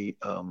only,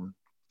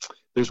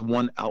 there's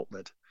one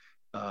outlet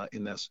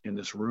in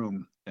this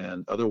room,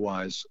 and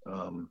otherwise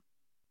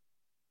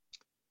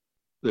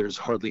there's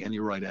hardly any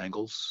right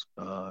angles.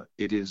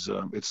 It's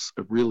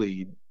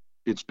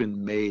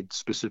been made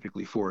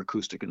specifically for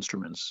acoustic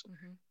instruments,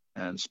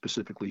 mm-hmm. and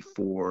specifically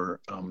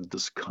for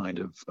this kind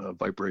of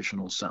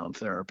vibrational sound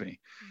therapy.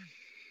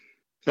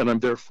 Mm. And I'm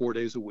there 4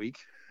 days a week,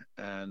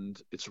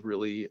 and it's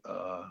really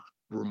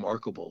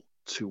remarkable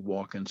to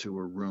walk into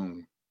a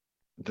room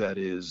that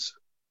is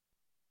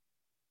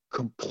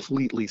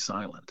completely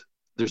silent.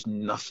 There's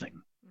nothing.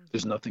 Mm-hmm.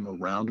 There's nothing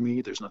around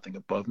me. There's nothing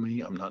above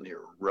me. I'm not near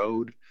a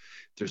road.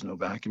 There's no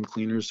vacuum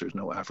cleaners. There's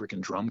no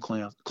African drum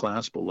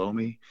class below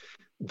me.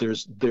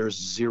 There's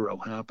zero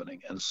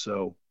happening. And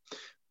so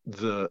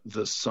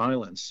the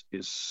silence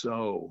is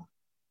so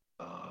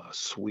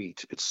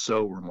sweet. It's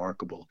so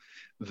remarkable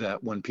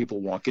that when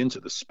people walk into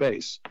the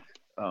space,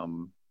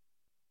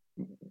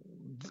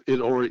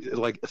 it already,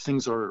 like,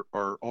 things are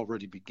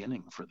already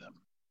beginning for them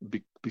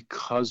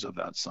because of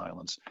that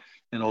silence.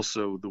 And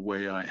also the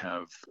way I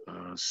have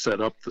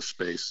set up the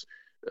space,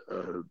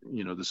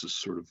 this is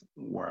sort of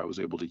where I was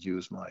able to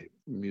use my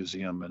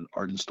museum and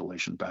art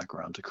installation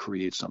background to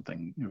create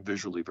something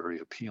visually very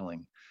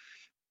appealing.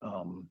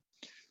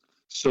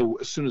 So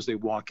as soon as they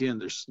walk in,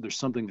 there's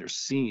something they're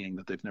seeing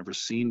that they've never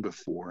seen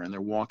before, and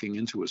they're walking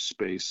into a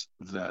space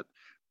that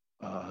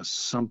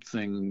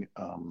something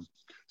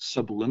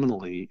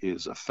subliminally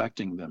is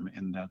affecting them,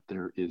 in that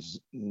there is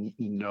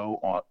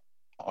no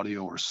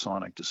audio or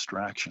sonic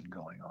distraction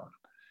going on.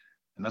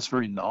 And that's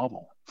very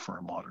novel for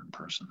a modern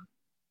person.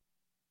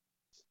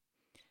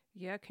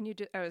 Yeah,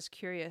 I was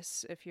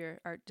curious if your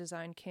art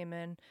design came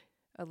in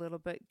a little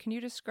bit. Can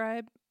you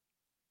describe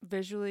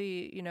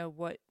visually,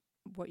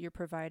 what you're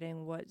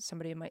providing, what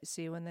somebody might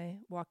see when they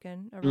walk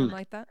in a room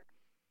like that?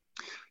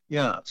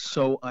 Yeah,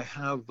 so I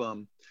have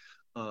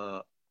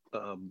uh,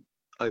 um,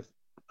 I've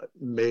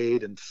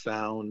made and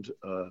found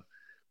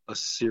a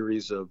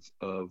series of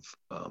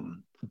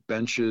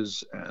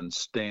benches and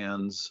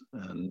stands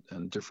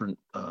and different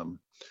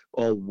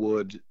all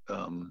wood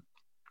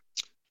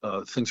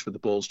things for the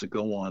bowls to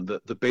go on.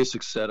 The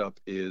basic setup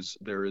is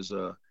there is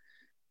a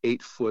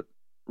 8 foot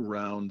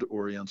round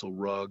oriental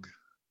rug,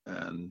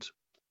 and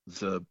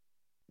the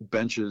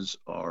benches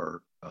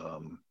are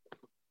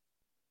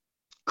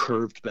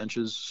curved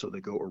benches, so they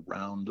go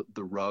around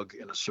the rug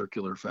in a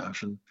circular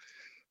fashion.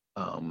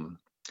 Um,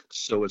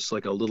 so it's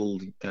like a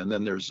little, and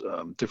then there's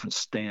different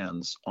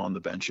stands on the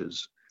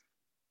benches,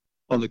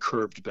 on the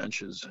curved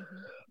benches,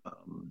 Mm-hmm.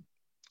 um,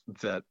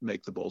 that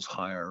make the bowls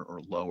higher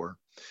or lower.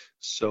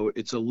 So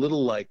it's a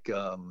little like,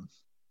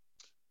 let's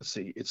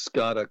see, it's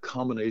got a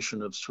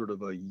combination of sort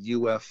of a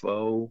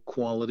UFO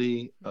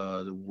quality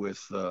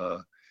with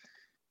a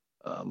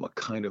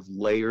kind of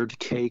layered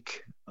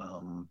cake.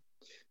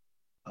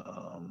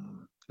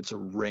 It's a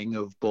ring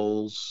of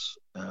bowls,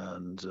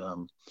 and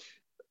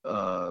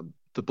uh,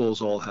 the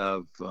bowls all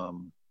have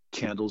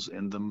candles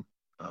in them,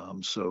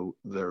 so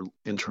they're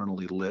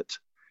internally lit,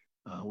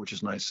 which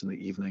is nice in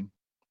the evening.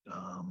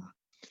 Um,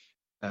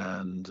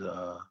 and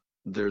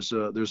there's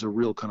a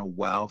real kind of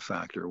wow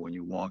factor when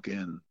you walk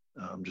in,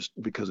 just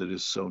because it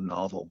is so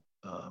novel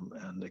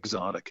and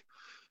exotic,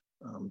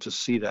 to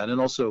see that.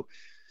 And also,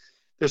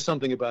 there's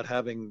something about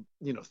having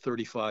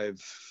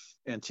 35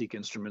 antique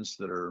instruments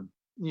that are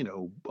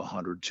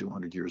 100,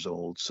 200 years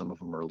old. Some of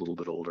them are a little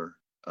bit older,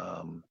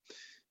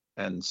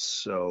 and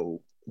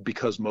so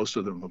because most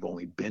of them have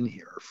only been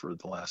here for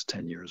the last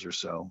 10 years or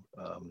so,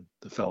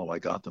 the fellow I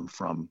got them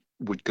from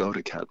would go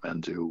to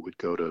Kathmandu, would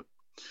go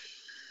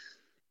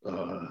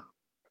uh,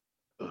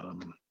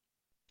 um,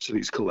 to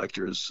these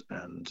collectors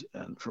and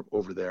from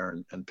over there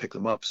and pick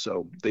them up.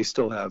 So they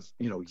still have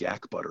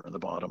yak butter in the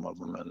bottom of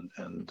them,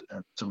 and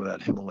some of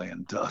that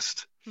Himalayan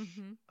dust.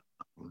 Mm-hmm.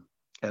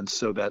 And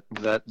so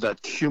that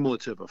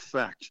cumulative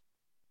effect,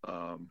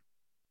 um,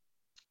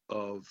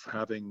 of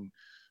having,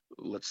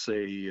 let's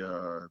say,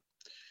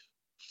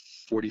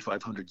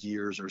 4,500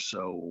 years or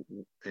so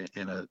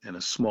in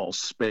a small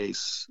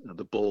space.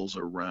 The bowls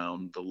are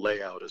round, the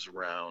layout is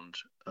round.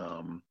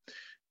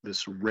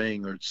 This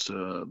ring, or it's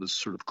this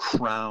sort of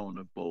crown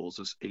of bowls,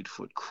 this 8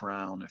 foot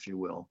crown, if you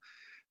will.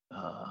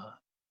 Uh,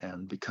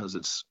 and because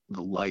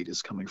the light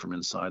is coming from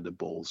inside the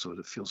bowl, so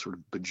it feels sort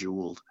of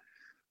bejeweled,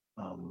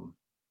 um,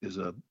 is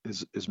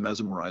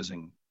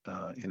mesmerizing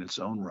in its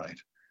own right,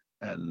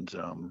 and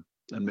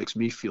makes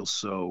me feel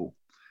so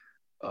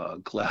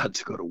glad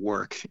to go to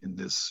work in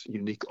this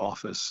unique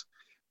office,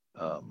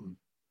 um,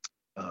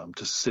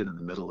 to sit in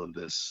the middle of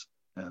this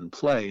and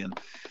play.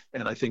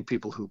 And I think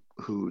people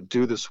who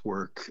do this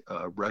work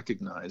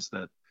recognize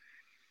that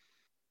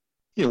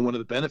one of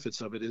the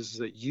benefits of it is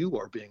that you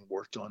are being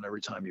worked on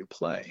every time you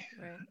play.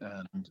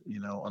 Right. And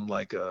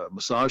unlike a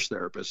massage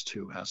therapist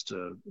who has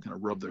to kind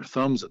of rub their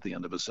thumbs at the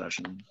end of a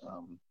session,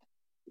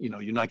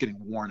 you're not getting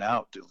worn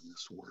out doing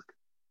this work,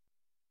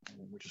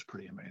 which is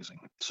pretty amazing.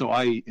 So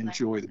I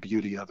enjoy the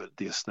beauty of it,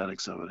 the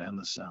aesthetics of it, and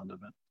the sound of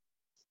it.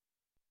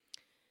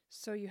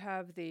 So you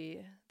have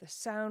the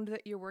sound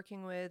that you're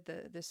working with,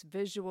 this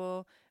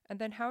visual, and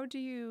then how do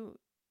you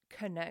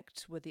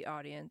connect with the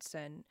audience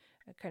and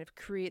kind of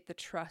create the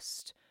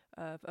trust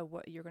of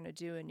what you're going to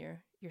do in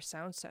your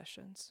sound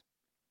sessions?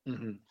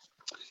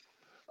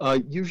 Mm-hmm.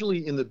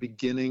 Usually in the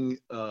beginning,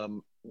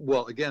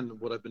 well, again,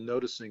 what I've been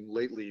noticing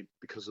lately,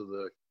 because of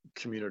the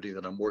community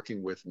that I'm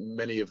working with,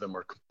 many of them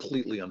are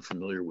completely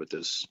unfamiliar with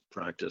this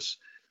practice,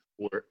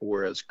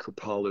 whereas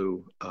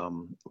Kripalu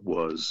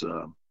was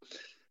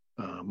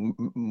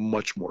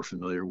much more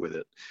familiar with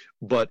it.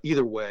 But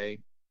either way,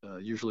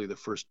 usually the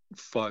first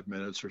 5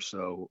 minutes or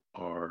so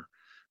are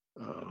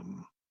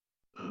um,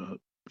 uh,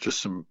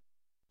 just some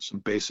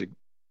basic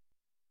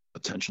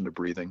attention to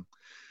breathing.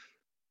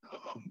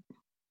 Um,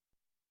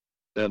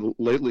 and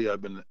lately,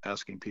 I've been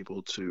asking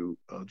people to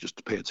just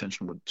to pay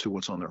attention to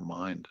what's on their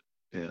mind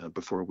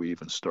before we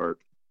even start.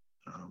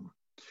 Um,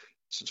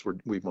 since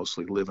we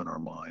mostly live in our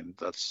mind,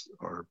 that's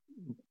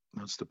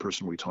the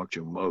person we talk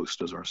to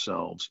most, as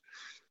ourselves.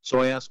 So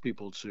I ask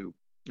people to,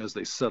 as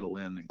they settle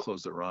in and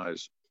close their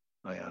eyes,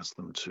 I ask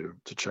them to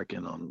check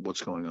in on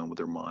what's going on with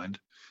their mind,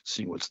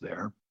 seeing what's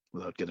there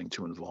without getting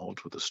too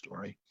involved with the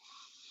story,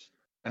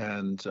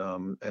 and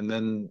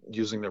then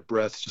using their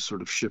breath to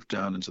sort of shift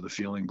down into the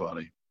feeling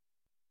body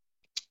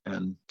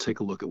and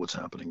take a look at what's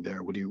happening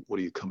there. What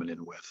are you coming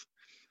in with?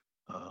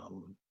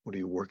 What are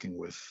you working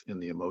with in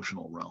the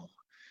emotional realm?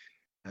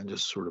 And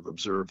just sort of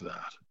observe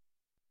that.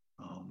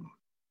 Um,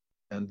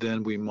 and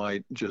then we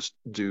might just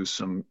do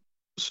some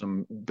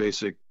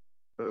basic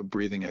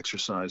breathing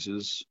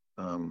exercises,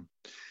 and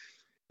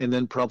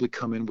then probably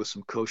come in with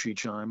some koshi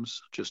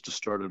chimes just to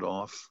start it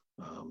off,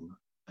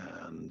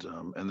 and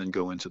then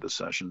go into the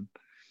session.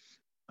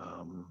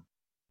 Um,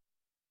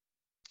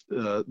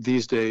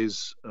 these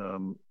days,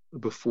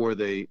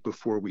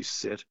 before we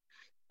sit,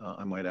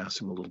 I might ask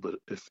them a little bit,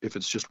 if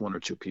it's just one or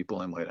two people,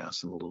 I might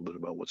ask them a little bit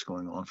about what's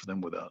going on for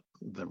them without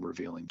them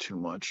revealing too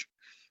much.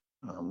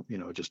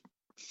 Just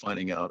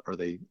finding out, are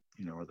they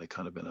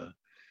kind of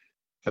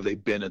have they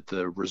been at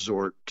the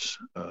resort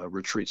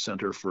retreat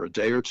center for a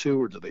day or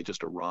two, or do they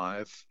just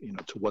arrive?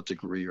 To what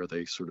degree are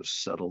they sort of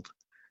settled,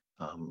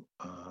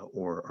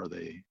 or are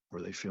they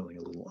feeling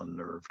a little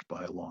unnerved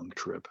by a long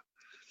trip?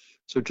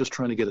 So just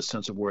trying to get a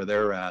sense of where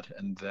they're at,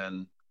 and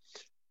then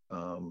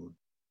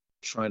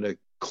trying to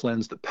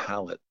cleanse the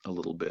palate a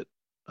little bit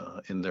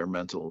in their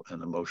mental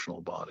and emotional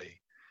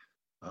body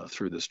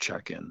through this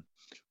check-in,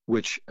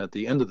 which at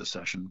the end of the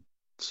session,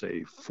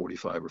 say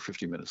 45 or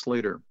 50 minutes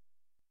later,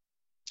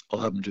 I'll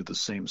have them do the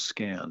same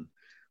scan.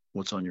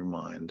 What's on your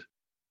mind?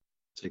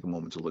 Take a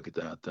moment to look at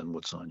that. Then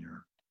what's on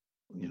your,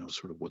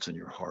 sort of what's in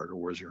your heart, or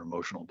where's your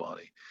emotional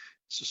body?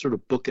 So sort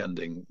of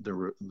bookending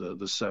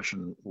the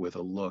session with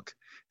a look.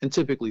 And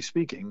typically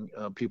speaking,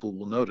 people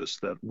will notice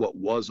that what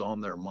was on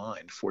their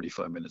mind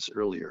 45 minutes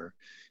earlier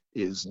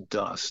is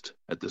dust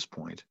at this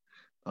point.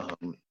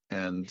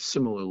 And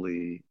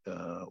similarly,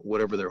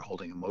 whatever they're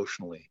holding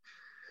emotionally,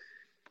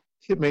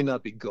 it may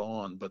not be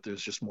gone, but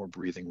there's just more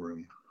breathing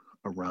room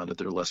around it.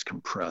 They're less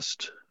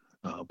compressed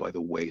by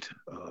the weight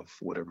of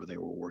whatever they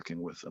were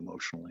working with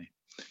emotionally.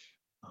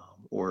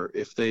 Or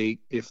if they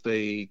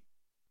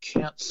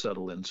can't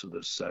settle into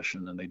this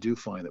session and they do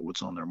find that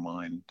what's on their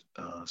mind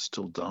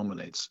still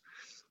dominates,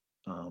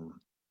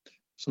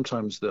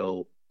 sometimes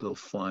they'll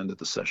find that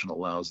the session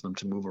allows them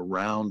to move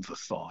around the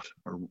thought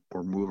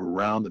or move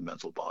around the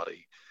mental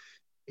body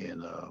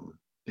in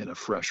a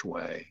fresh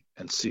way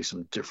and see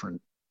some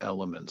different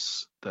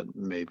elements that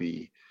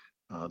maybe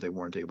they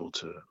weren't able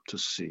to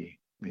see,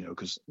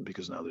 because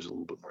now there's a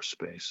little bit more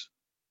space.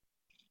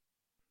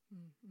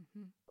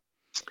 Mm-hmm.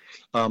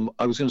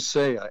 I was going to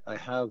say I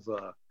have,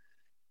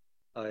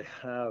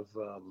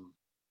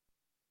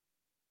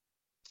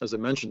 as I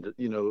mentioned,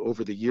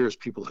 over the years,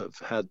 people have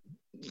had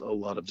a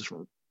lot of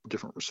different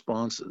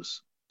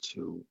responses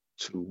to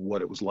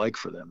what it was like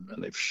for them,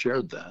 and they've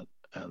shared that.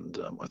 And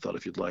I thought,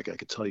 if you'd like, I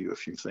could tell you a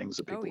few things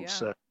that people have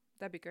said.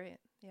 That'd be great.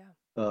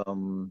 Yeah.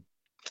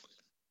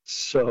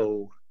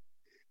 So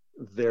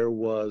there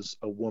was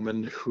a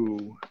woman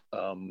who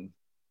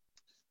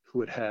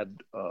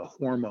had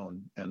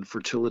hormone and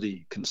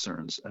fertility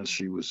concerns as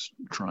she was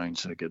trying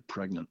to get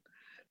pregnant.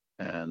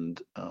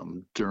 And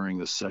during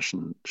the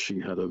session, she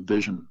had a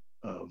vision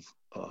of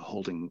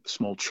holding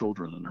small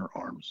children in her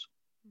arms.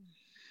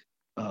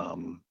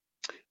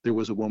 There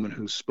was a woman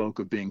who spoke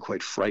of being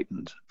quite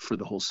frightened for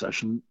the whole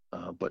session,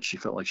 but she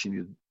felt like she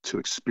needed to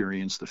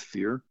experience the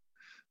fear.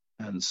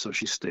 And so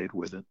she stayed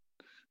with it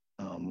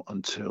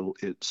until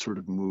it sort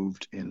of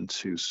moved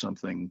into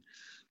something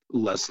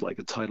less like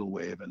a tidal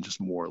wave and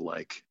just more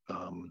like,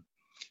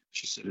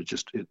 she said,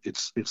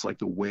 it's like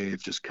the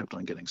wave just kept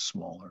on getting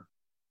smaller.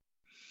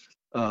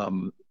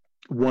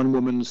 One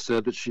woman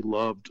said that she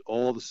loved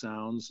all the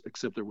sounds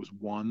except there was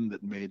one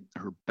that made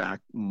her back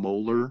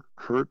molar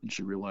hurt, and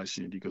she realized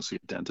she needed to go see a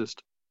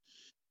dentist.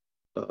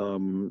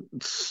 An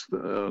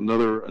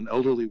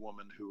elderly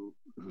woman who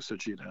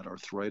said she had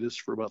arthritis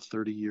for about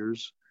 30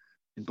 years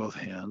in both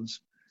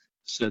hands,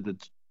 said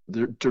that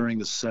during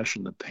the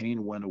session the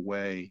pain went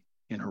away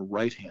in her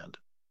right hand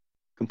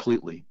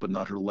completely, but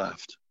not her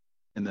left.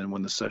 And then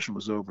when the session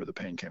was over, the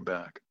pain came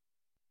back.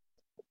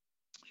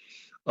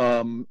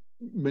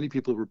 Many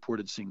people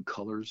reported seeing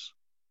colors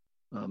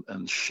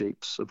and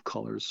shapes of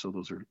colors. So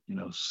those are,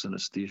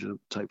 synesthesia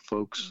type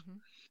folks.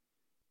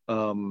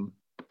 Mm-hmm.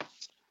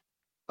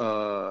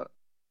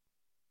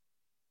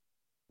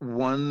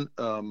 One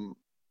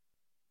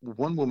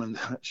woman,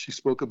 she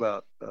spoke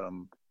about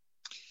how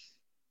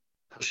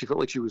she felt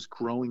like she was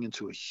growing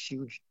into a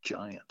huge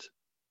giant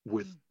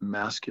with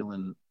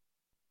masculine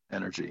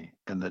energy,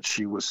 and that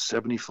she was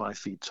 75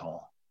 feet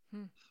tall.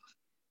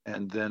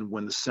 And then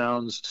when the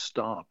sounds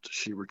stopped,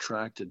 she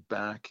retracted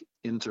back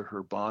into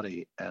her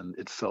body, and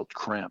it felt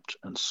cramped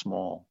and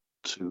small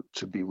to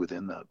be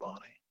within that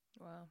body.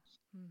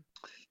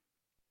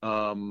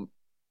 Wow.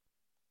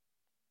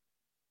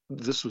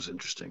 This was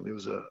interesting. There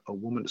was a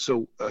woman.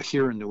 So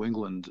here in New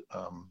England,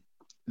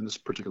 in this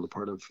particular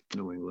part of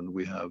New England,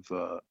 we have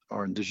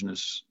our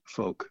indigenous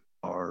folk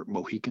are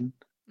Mohican.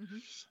 Mm-hmm.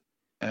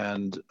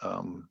 And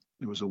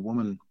there was a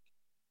woman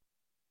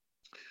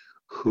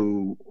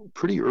who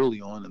pretty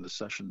early on in the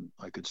session,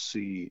 I could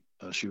see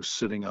she was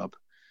sitting up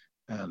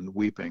and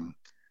weeping.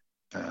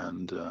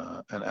 And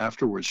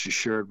afterwards, she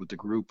shared with the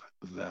group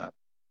that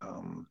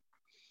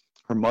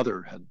her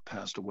mother had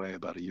passed away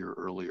about a year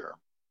earlier.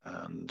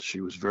 And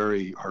she was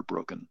very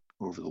heartbroken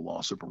over the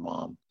loss of her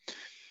mom.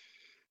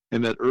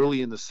 And that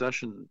early in the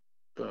session,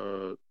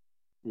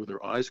 with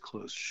her eyes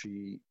closed,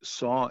 she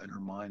saw in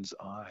her mind's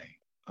eye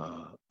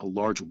a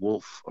large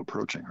wolf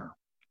approaching her.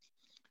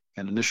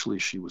 And initially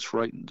she was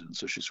frightened, and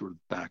so she sort of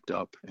backed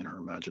up in her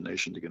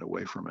imagination to get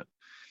away from it.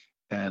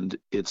 And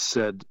it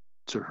said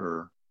to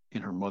her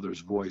in her mother's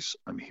voice,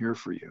 "I'm here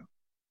for you."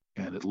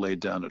 And it laid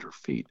down at her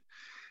feet.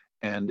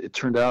 And it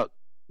turned out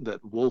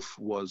that wolf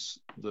was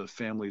the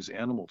family's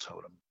animal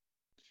totem.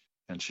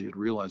 and she had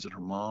realized that her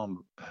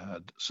mom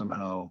had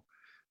somehow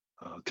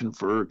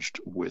converged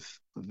with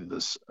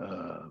this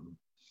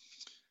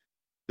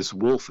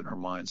wolf in her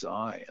mind's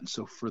eye. And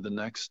so for the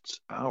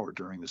next hour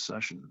during the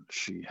session,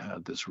 she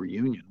had this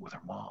reunion with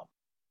her mom,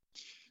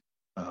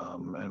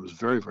 and was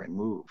very, very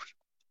moved.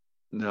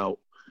 Now,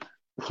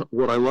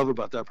 what I love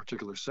about that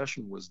particular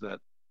session was that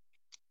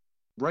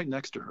right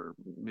next to her,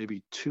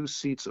 maybe 2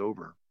 seats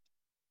over,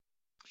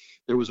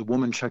 there was a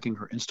woman checking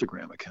her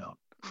Instagram account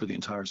for the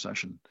entire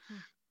session,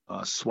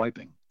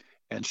 swiping,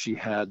 and she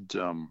had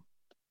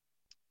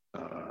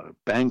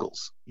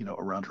bangles,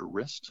 around her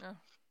wrist. Oh.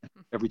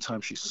 Every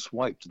time she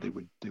swiped, they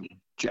would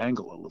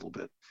jangle a little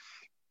bit,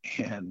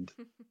 and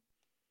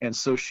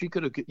so she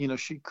could have,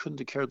 she couldn't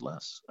have cared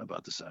less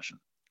about the session.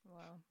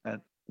 Wow.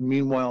 And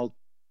meanwhile,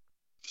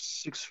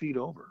 6 feet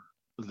over,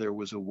 there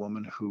was a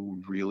woman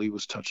who really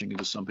was touching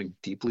into something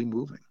deeply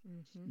moving.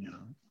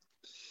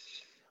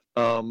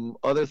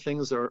 Other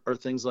things are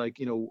things like,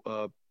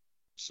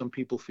 some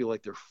people feel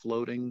like they're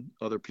floating,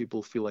 other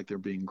people feel like they're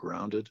being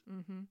grounded.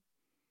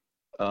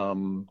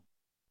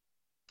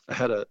 I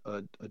had a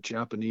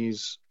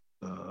Japanese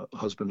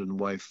husband and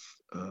wife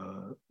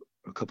a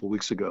couple of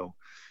weeks ago,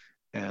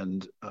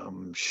 and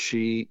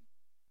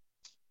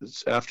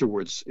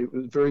afterwards, it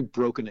was very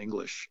broken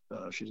English.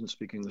 She didn't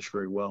speak English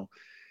very well,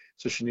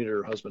 so she needed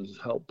her husband's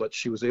help, but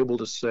she was able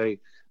to say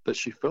that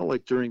she felt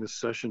like during the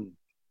session,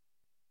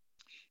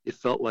 it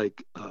felt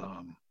like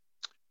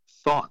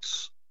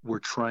thoughts were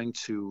trying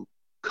to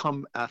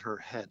come at her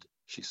head,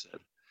 she said,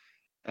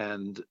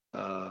 and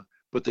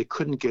but they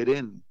couldn't get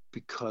in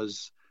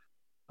because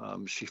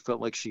she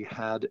felt like she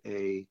had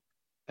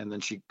and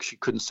then she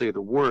couldn't say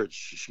the words.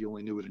 She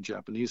only knew it in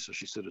Japanese, so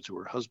she said it to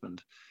her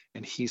husband,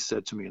 and he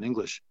said to me in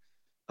English,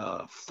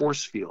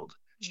 force field.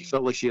 She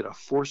felt like she had a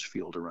force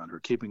field around her,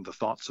 keeping the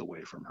thoughts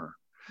away from her,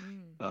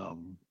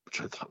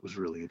 which I thought was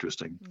really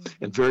interesting,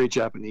 and very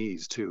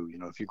Japanese too.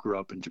 If you grew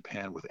up in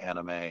Japan with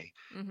anime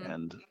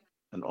and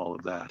all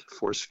of that,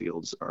 force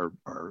fields are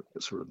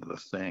sort of the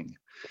thing.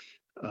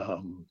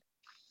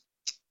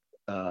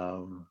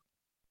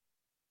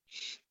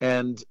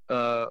 And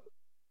at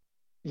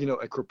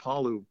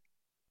Kripalu,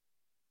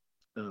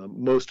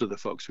 most of the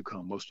folks who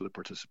come, most of the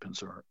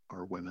participants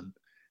are women.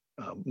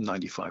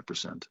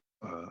 95%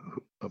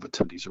 of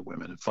attendees are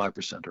women, and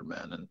 5% are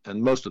men.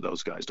 And most of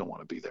those guys don't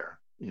want to be there.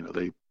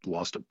 They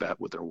lost a bet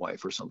with their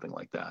wife or something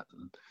like that.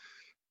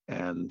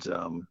 And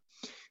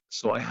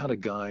so I had a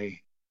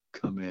guy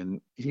come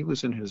in. He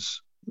was in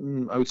his,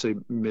 I would say,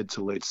 mid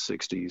to late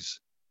 60s.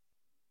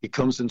 He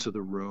comes into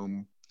the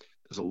room.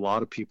 There's a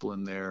lot of people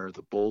in there.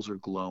 The bowls are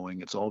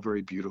glowing. It's all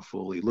very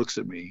beautiful. He looks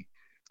at me,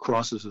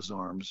 crosses his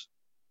arms,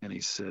 and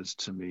he says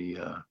to me,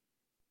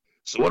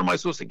 so what am I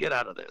supposed to get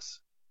out of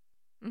this?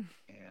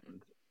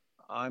 And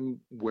I'm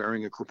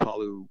wearing a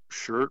Kripalu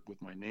shirt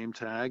with my name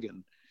tag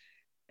and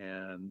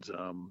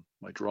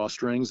my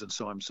drawstrings. And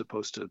so I'm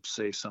supposed to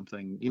say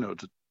something,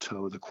 to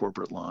toe the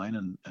corporate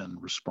line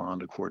and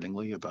respond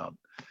accordingly about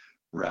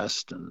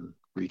rest and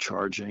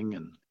recharging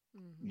and,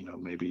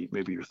 maybe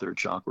your third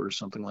chakra or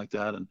something like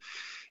that.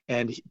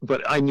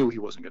 But I knew he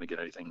wasn't going to get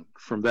anything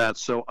from that.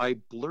 So I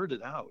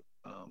blurted out,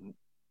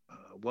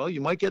 well,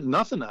 you might get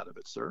nothing out of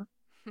it, sir.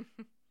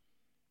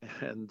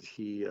 And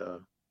he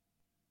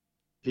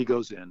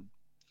goes in,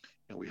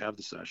 and we have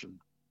the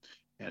session,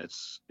 and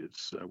it's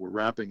we're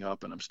wrapping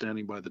up, and I'm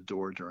standing by the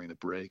door during the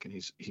break, and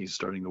he's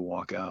starting to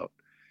walk out,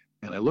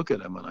 and I look at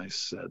him and I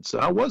said,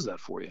 so how was that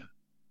for you?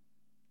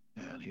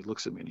 And he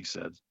looks at me and he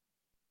said,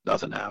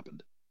 nothing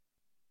happened.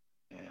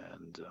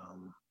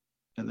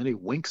 And then he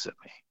winks at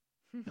me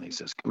and he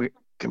says,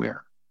 come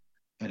here.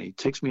 And he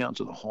takes me out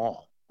into the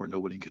hall where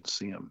nobody can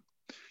see him.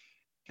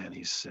 And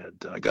he said,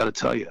 I got to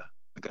tell you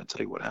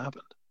what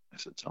happened. I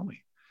said, tell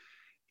me.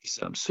 He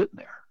said, I'm sitting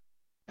there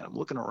and I'm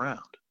looking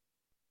around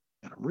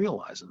and I'm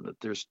realizing that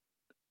there's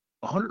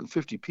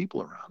 150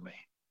 people around me.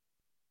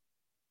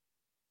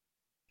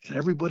 And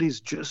everybody's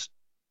just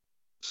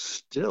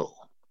still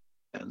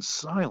and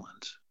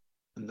silent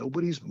and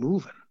nobody's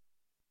moving.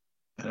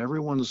 And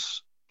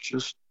everyone's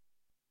just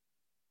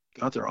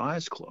got their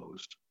eyes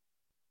closed.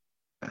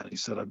 And he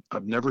said,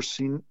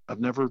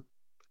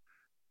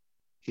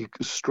 he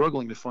was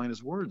struggling to find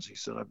his words. He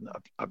said,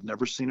 I've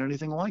never seen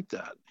anything like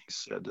that. He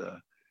said,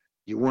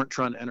 you weren't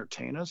trying to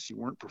entertain us. You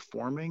weren't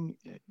performing.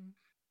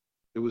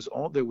 There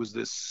was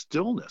this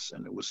stillness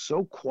and it was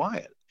so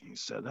quiet. He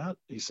said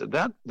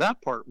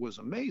that part was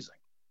amazing.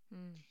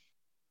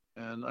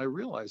 And I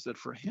realized that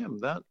for him,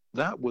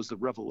 that was the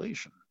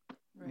revelation.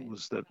 Right.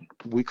 Was that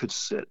we could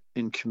sit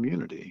in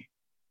community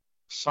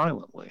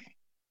silently,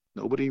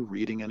 nobody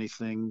reading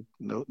anything,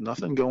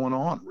 nothing going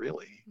on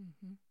really.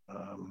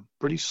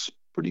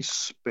 Pretty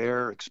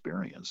spare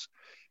experience,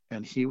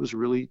 and he was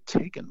really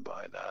taken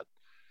by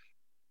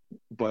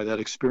that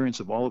experience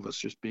of all of us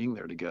just being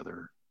there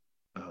together,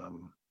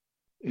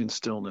 in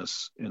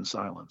stillness, in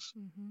silence.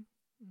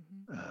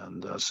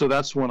 And so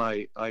that's when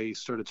I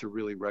started to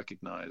really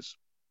recognize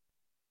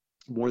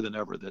more than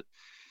ever that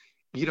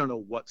you don't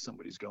know what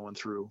somebody's going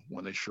through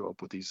when they show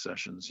up with these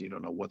sessions. You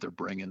don't know what they're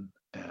bringing,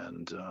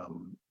 and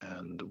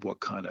what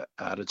kind of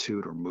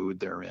attitude or mood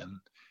they're in,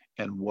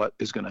 and what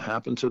is going to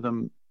happen to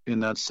them in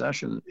that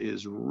session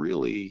is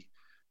really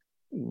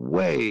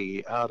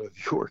way out of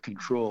your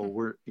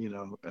control.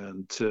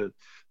 And to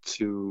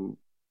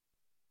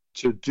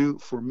do,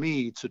 for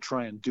me to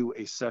try and do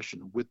a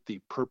session with the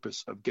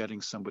purpose of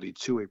getting somebody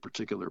to a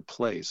particular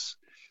place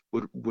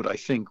would I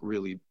think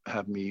really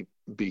have me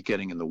be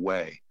getting in the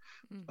way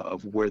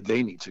of where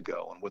they need to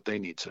go and what they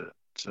need to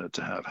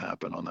have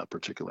happen on that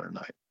particular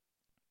night.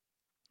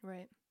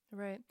 Right,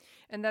 right.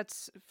 And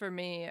that's, for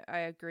me, I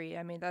agree.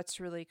 I mean, that's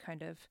really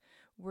kind of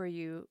where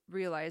you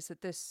realize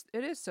that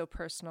it is so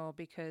personal,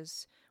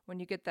 because when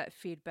you get that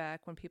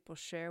feedback, when people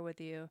share with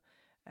you,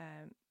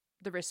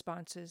 the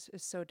response is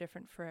so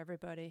different for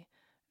everybody.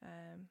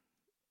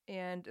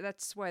 And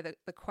that's why the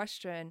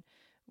question,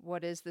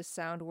 what is the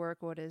sound work?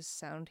 What is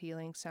sound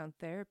healing, sound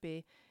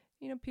therapy?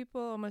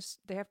 People almost,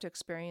 they have to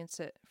experience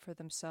it for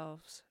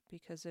themselves,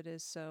 because it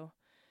is so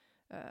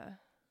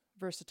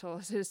versatile.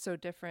 It is so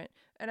different.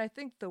 And I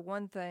think the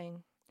one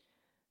thing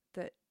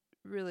that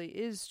really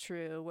is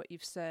true, what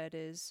you've said,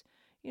 is,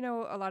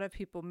 a lot of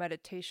people,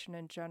 meditation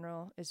in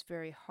general is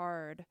very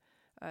hard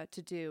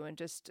to do. And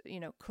just,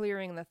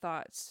 clearing the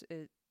thoughts,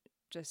 it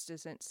just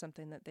isn't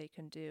something that they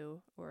can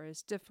do, or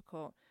is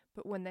difficult.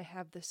 But when they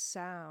have the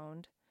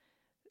sound,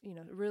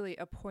 really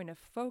a point of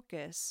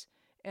focus,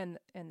 and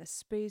the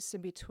space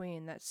in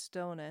between, that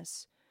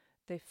stillness,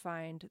 they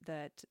find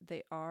that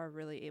they are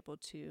really able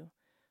to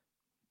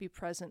be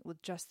present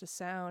with just the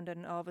sound,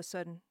 and all of a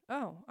sudden,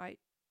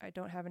 I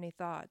don't have any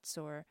thoughts,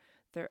 or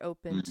they're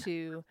open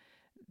to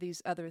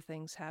these other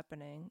things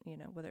happening,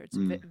 whether it's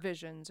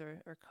visions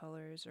or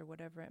colors or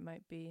whatever it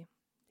might be.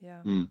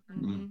 Yeah.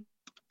 Mm-hmm.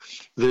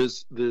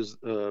 There's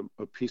a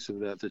piece of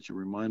that you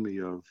remind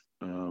me of,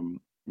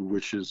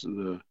 which is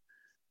the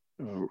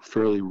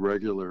fairly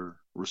regular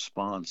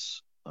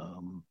response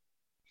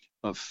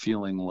of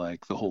feeling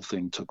like the whole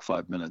thing took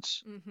 5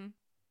 minutes.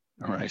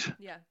 Mm-hmm. Right.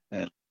 Yeah.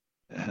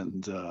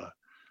 And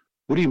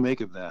what do you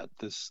make of that?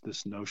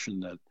 This notion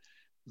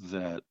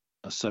that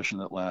a session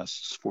that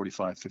lasts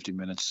 45, 50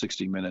 minutes,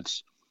 60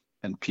 minutes,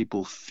 and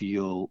people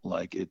feel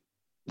like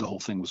the whole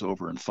thing was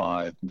over in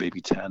 5,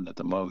 maybe 10 at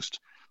the most.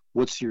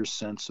 What's your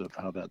sense of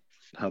how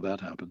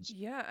that happens?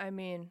 Yeah, I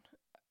mean,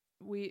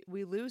 we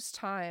lose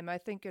time. I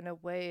think in a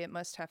way it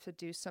must have to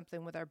do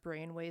something with our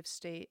brainwave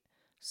state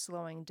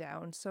slowing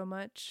down so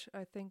much.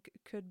 I think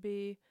it could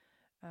be,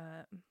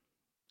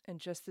 and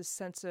just this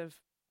sense of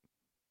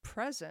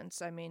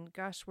presence. I mean,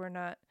 gosh, we're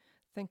not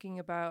thinking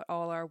about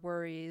all our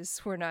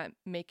worries. We're not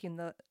making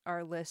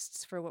our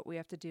lists for what we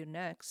have to do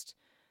next.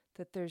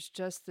 That there's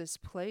just this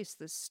place,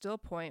 this still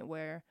point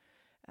where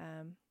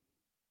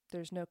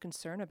there's no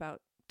concern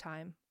about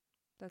time.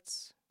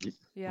 That's,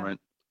 yeah. Right.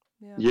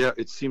 Yeah. Yeah,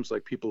 it seems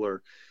like people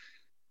are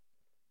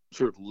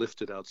sort of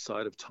lifted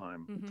outside of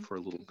time for a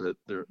little bit.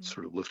 They're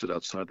sort of lifted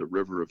outside the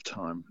river of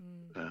time.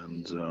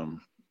 And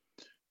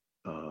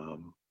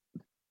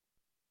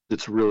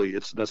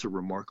that's a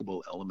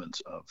remarkable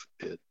element of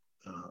it,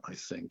 I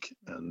think.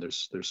 And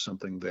there's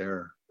something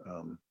there.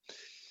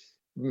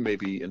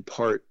 Maybe in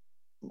part,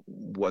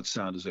 what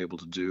sound is able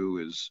to do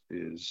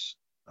is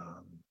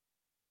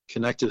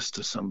connect us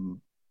to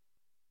some,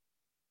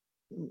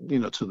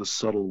 to the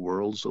subtle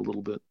worlds a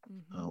little bit,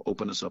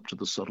 open us up to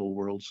the subtle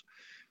worlds,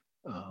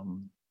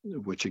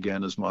 which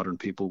again, as modern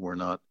people, we're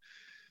not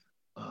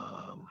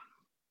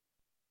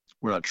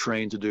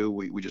trained to do.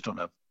 We just don't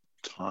have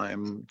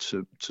time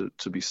to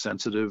be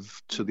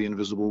sensitive to the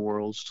invisible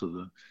worlds,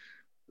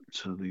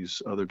 to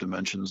these other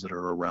dimensions that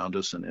are around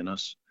us and in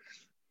us,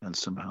 and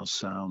somehow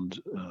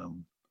sound,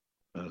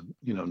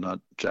 not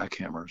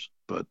jackhammers,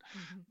 but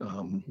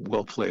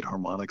well played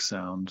harmonic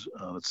sound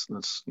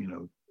that's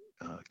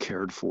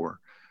cared for,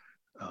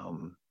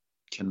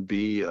 can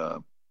be a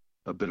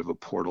bit of a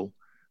portal,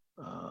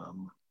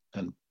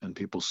 and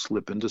people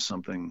slip into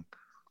something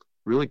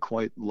really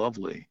quite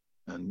lovely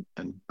and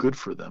good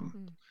for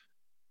them.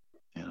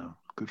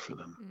 Good for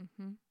them.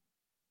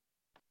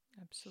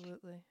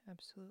 Absolutely.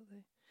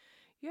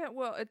 Yeah,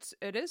 well,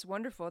 it is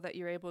wonderful that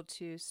you're able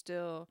to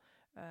still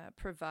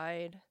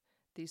provide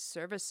these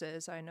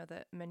services. I know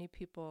that many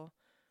people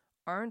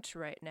aren't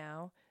right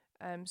now.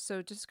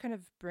 So just kind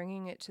of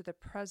bringing it to the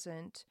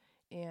present,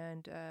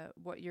 and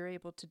what you're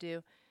able to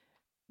do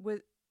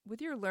with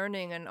your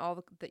learning and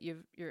all that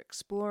you're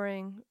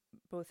exploring,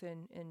 both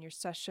in your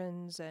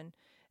sessions and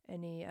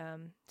any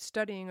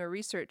studying or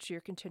research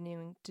you're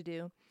continuing to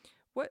do.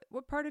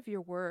 What part of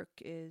your work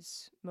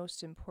is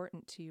most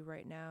important to you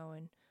right now,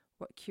 and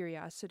what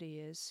curiosity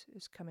is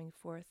coming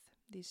forth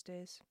these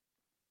days?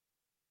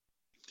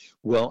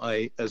 Well,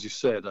 as you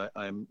said,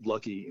 I'm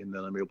lucky in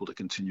that I'm able to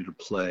continue to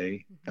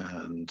play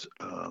and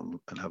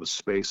have a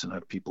space and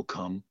have people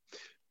come.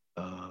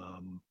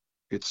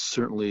 I've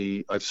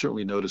certainly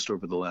noticed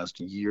over the last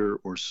year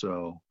or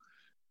so,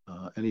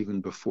 and even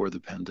before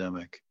the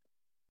pandemic,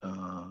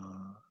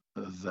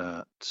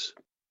 that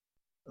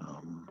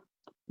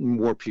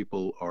more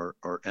people are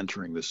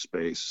entering this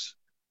space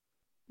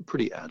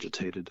pretty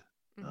agitated,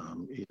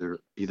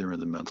 either in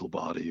the mental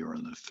body or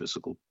in the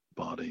physical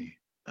body,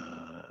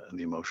 and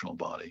the emotional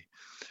body,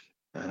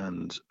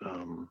 and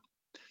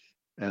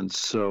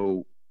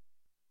so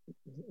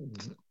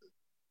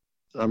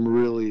I'm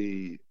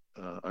really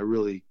I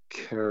really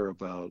care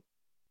about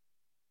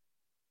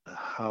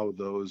how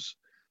those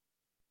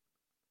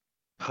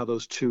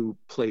two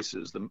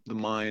places, the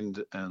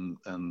mind and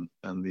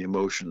the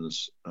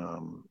emotions,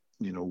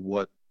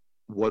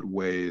 what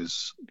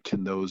ways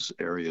can those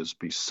areas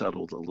be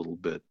settled a little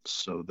bit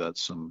so that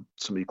some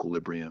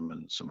equilibrium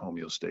and some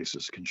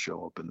homeostasis can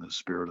show up in the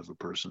spirit of a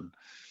person,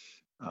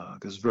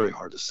 because it's very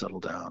hard to settle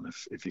down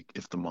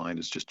if the mind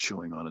is just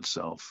chewing on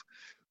itself,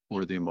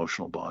 or the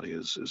emotional body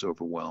is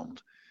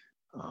overwhelmed.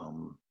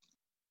 um,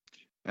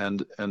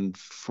 and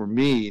for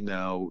me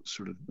now,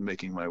 sort of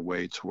making my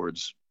way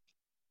towards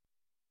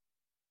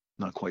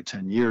not quite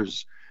 10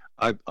 years,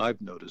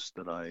 I've noticed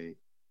that I've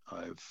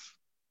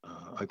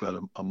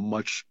got a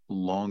much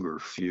longer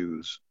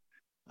fuse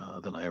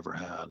than I ever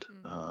had.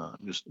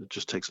 It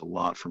just takes a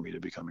lot for me to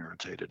become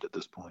irritated at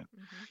this point.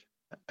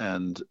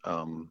 And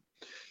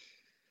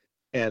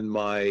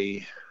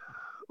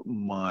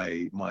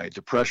my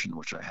depression,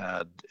 which I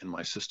had in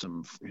my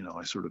system,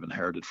 I sort of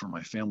inherited from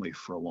my family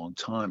for a long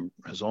time,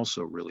 has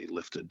also really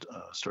lifted,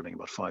 starting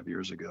about 5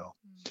 years ago.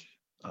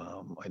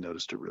 I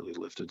noticed it really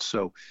lifted.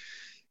 So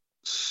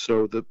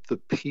the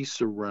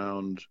piece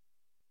around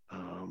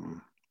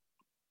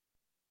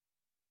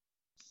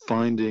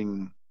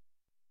finding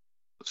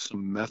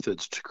some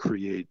methods to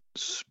create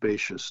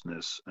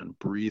spaciousness and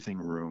breathing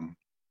room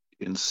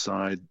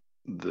inside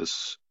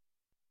this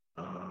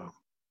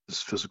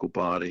this physical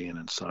body, and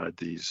inside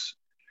these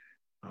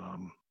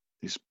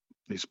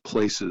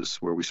places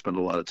where we spend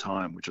a lot of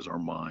time, which is our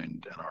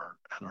mind and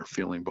our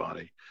feeling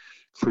body,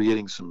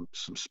 creating some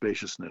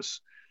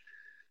spaciousness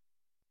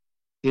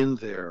in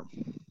there,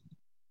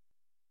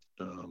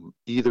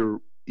 either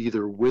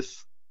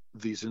with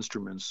these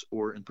instruments,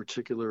 or in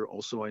particular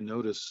also I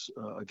notice,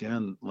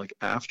 again, like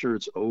after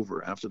it's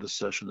over, after the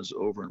session is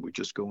over and we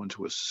just go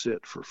into a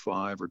sit for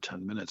 5 or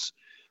 10 minutes,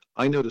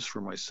 I notice for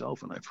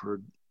myself, and I've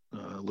heard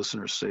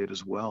listeners say it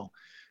as well,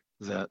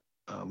 that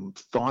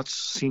thoughts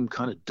seem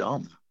kind of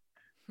dumb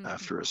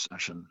after a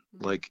session.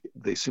 Like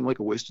they seem like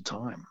a waste of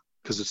time,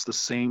 because it's the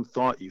same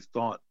thought you've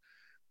thought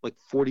like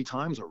 40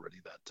 times already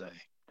that day,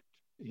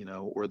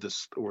 or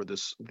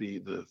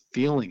the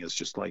feeling is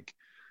just like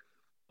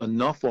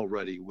enough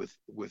already with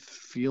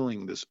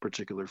feeling this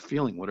particular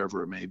feeling,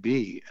 whatever it may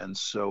be. And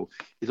so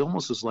it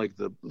almost is like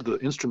the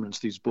instruments,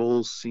 these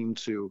bowls, seem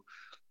to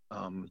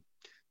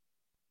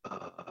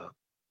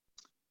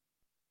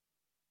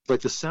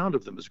like the sound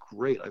of them is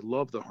great. I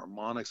love the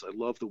harmonics. I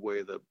love the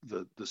way that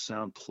the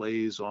sound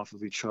plays off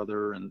of each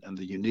other, and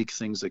the unique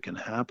things that can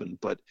happen.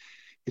 But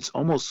it's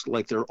almost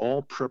like they're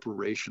all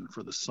preparation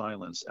for the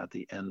silence at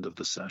the end of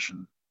the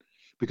session,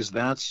 because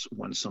that's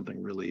when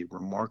something really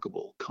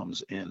remarkable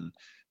comes in.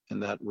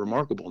 And that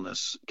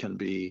remarkableness can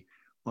be,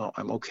 well,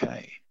 I'm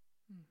okay.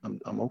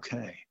 I'm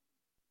okay.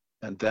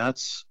 And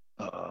that's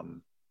a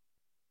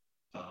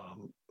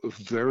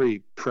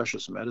very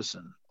precious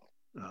medicine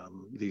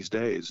these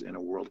days, in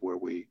a world where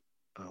we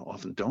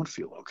often don't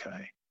feel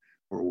okay,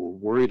 or we're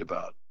worried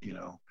about,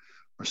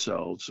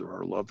 ourselves or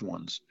our loved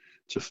ones.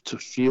 To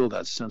feel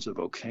that sense of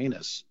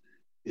okayness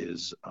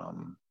is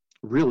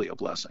really a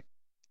blessing,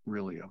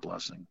 really a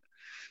blessing.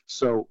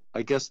 So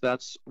I guess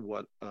that's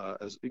what,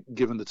 as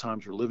given the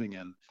times we're living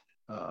in,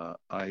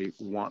 I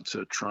want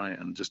to try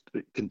and just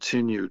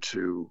continue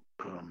to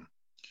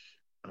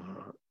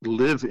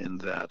live in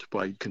that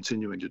by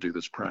continuing to do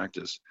this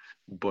practice,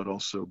 but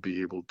also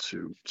be able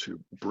to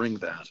bring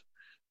that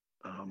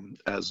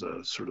as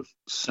a sort of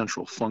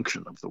central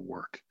function of the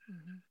work,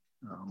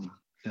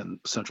 and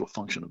central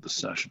function of the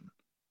session.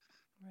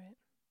 Right.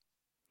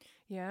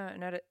 Yeah,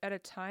 and at a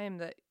time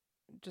that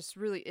just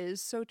really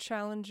is so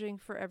challenging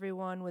for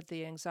everyone, with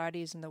the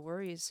anxieties and the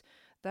worries,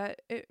 that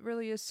it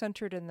really is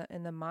centered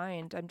in the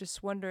mind. I'm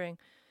just wondering,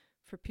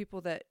 for people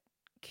that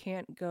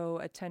can't go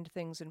attend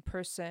things in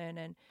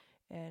person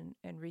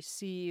and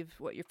receive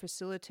what you're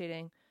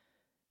facilitating,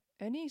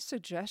 any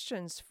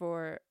suggestions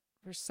for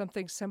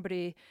something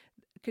somebody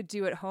could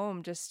do at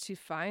home just to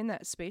find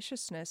that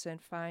spaciousness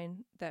and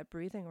find that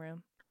breathing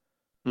room?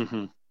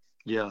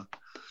 Yeah.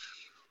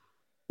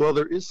 Well,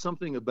 there is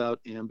something about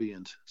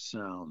ambient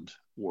sound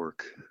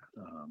work,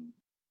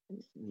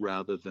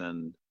 rather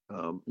than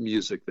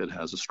music that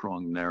has a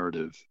strong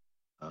narrative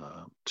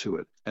to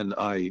it. And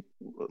I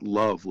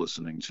love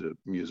listening to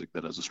music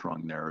that has a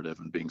strong narrative,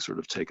 and being sort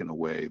of taken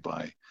away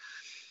by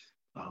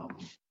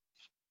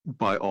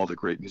all the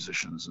great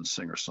musicians and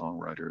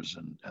singer-songwriters,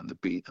 and the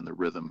beat and the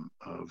rhythm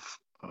of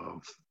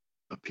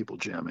people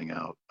jamming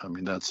out. I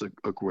mean, that's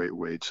a great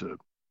way to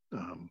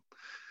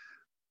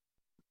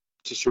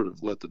sort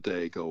of let the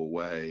day go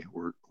away,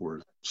 or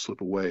slip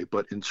away.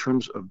 But in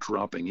terms of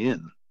dropping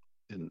in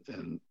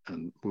and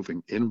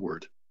moving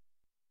inward,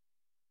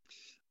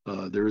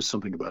 there is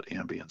something about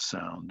ambient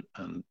sound,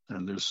 and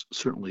there's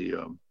certainly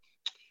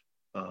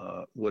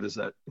what is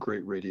that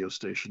great radio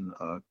station?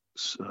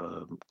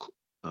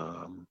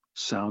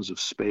 Sounds of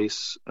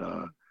Space.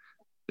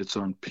 It's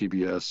on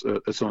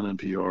PBS. It's on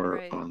NPR.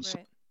 Right,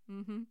 right.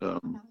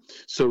 Mm-hmm.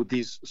 So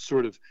these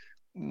sort of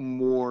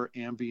more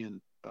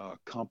ambient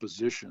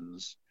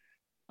compositions,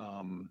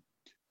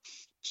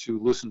 to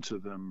listen to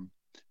them,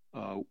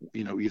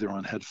 either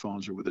on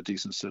headphones or with a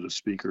decent set of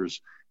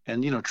speakers,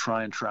 and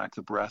try and track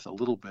the breath a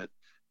little bit,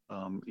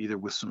 either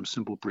with some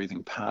simple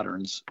breathing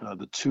patterns.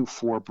 The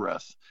 2-4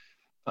 breath,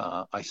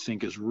 I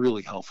think, is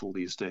really helpful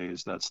these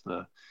days. That's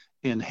the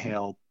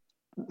inhale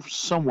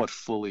somewhat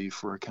fully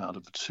for a count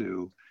of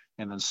 2,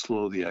 and then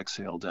slow the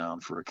exhale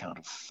down for a count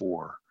of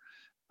 4.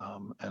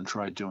 And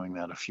try doing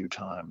that a few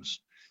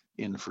times,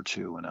 in for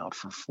 2 and out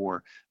for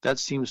 4. That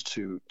seems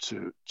to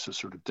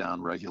sort of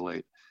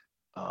downregulate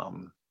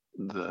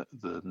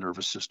the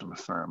nervous system a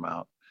fair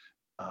amount,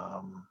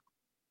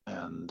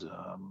 and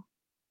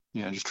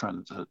just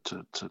trying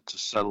to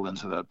settle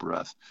into that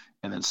breath,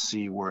 and then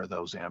see where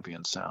those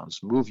ambient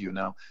sounds move you.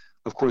 Now,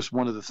 of course,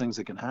 one of the things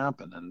that can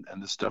happen,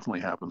 and this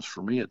definitely happens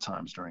for me at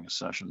times during a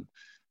session,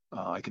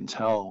 I can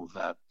tell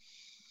that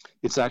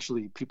it's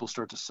actually people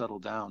start to settle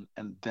down,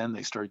 and then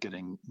they start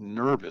getting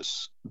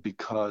nervous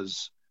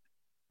because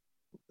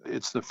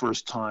it's the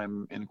first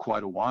time in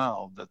quite a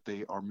while that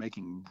they are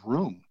making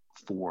room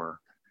for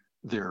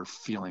their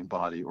feeling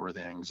body or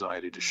the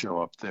anxiety to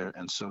show up there.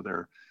 And so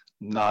they're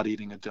not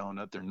eating a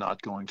donut, they're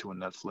not going to a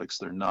Netflix,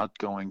 they're not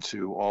going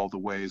to all the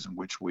ways in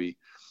which we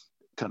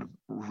kind of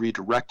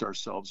redirect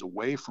ourselves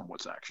away from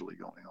what's actually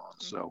going on.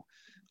 So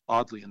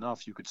oddly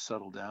enough, you could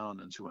settle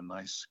down into a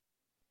nice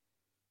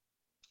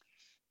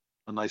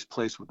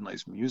place with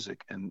nice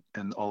music, and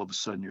all of a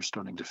sudden you're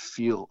starting to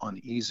feel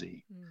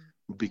uneasy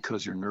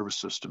because your nervous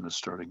system is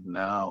starting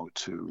now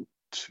to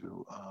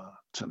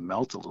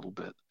melt a little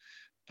bit.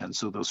 And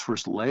so those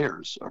first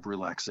layers of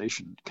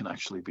relaxation can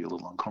actually be a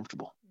little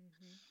uncomfortable.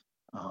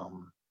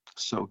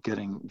 So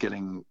getting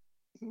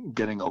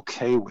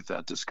okay with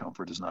that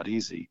discomfort is not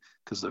easy,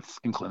 because the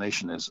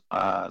inclination is,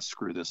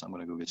 screw this, I'm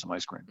going to go get some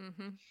ice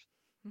cream.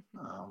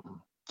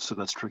 So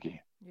that's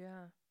tricky.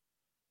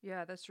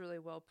 Yeah, that's really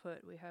well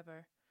put. We have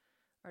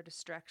our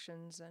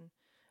distractions, and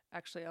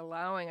actually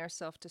allowing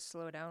ourselves to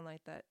slow down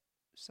like that.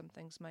 Some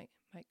things might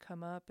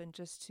come up, and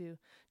just to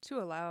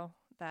allow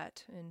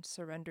that and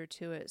surrender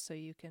to it, so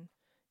you can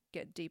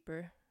get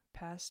deeper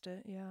past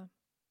it. Yeah.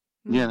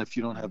 Yeah, and if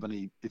you don't have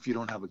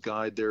a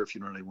guide there, if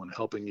you don't have anyone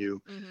helping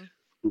you,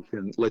 who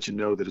can let you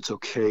know that it's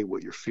okay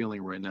what you're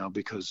feeling right now,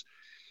 because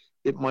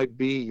it might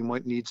be you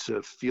might need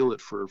to feel it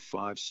for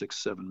 5,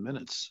 6, 7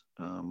 minutes,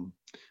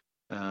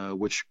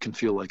 which can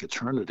feel like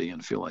eternity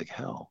and feel like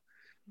hell.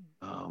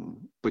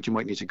 But you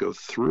might need to go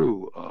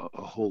through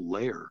a whole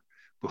layer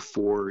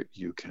before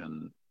you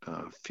can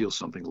feel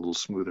something a little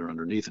smoother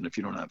underneath. And if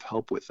you don't have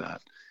help with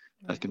that,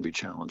 that can be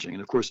challenging.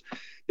 And of course,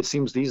 it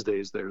seems these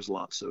days there's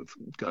lots of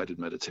guided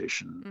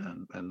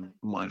meditation and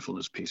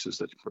mindfulness pieces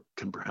that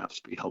can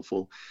perhaps be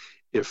helpful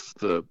if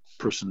the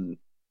person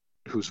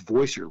whose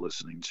voice you're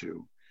listening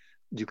to,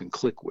 you can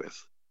click with.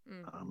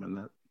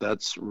 And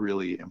that's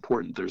really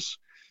important. There's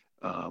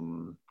a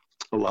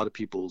lot of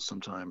people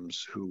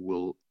sometimes who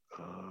will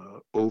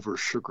over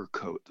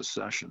sugarcoat the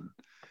session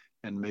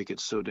and make it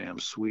so damn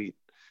sweet.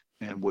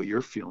 And what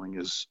you're feeling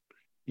is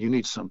you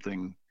need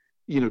something,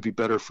 it'd be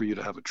better for you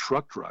to have a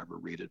truck driver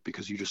read it,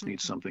 because you just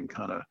need something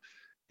kind of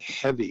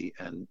heavy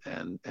and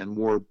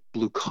more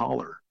blue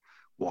collar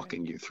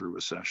walking you through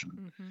a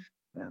session.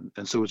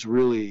 And so it's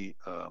really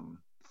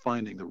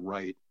finding the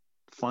right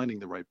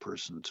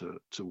person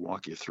to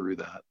walk you through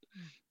that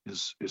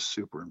is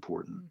super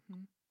important.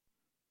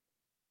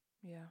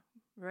 Yeah,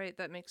 right.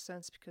 That makes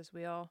sense, because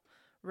we all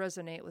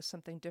resonate with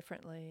something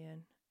differently,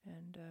 and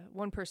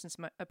one person's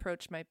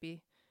approach might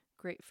be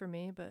great for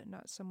me, but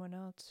not someone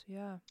else.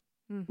 Yeah.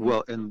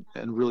 Well, and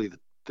really,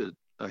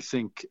 I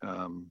think,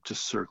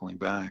 just circling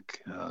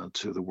back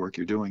to the work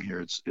you're doing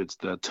here, it's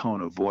that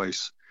tone of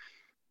voice,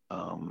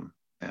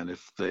 and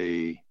if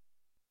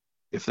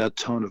that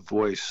tone of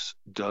voice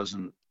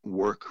doesn't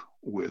work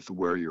with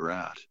where you're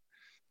at,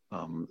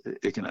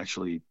 it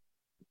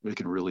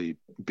can really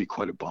be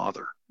quite a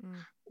bother.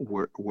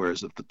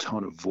 Whereas if the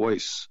tone of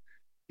voice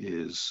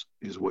is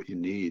what you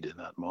need in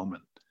that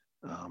moment,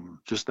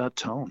 just that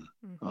tone,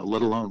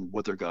 let alone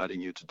what they're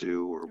guiding you to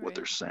do or what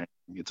they're saying,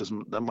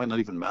 that might not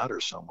even matter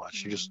so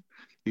much.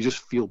 You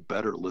just feel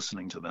better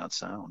listening to that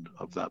sound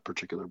of that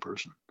particular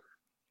person.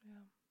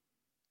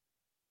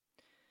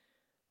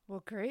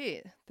 Well,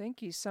 great.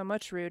 Thank you so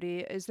much, Rudi.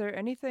 Is there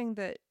anything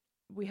that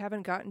we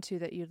haven't gotten to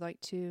that you'd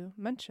like to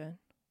mention?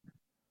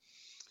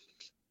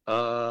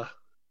 Well,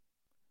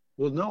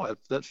 no,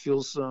 that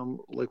feels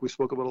like we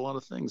spoke about a lot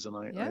of things, and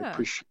I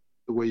appreciate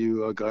the way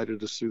you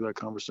guided us through that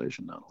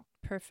conversation, Natalie.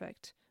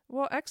 Perfect.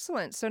 Well,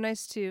 excellent. So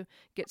nice to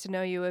get to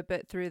know you a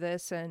bit through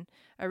this, and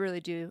I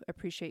really do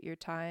appreciate your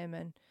time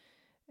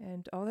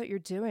and all that you're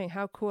doing.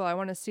 How cool. I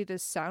want to see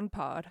this sound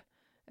pod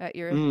at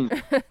your...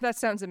 That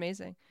sounds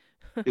amazing.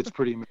 It's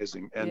pretty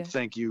amazing. And Yeah.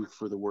 thank you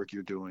for the work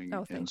you're doing Oh,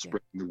 and thank you.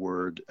 spreading the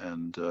word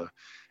and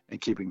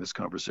keeping this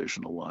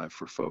conversation alive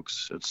for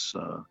folks. It's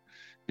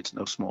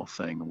no small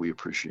thing. We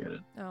appreciate it.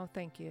 Oh,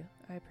 thank you.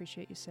 I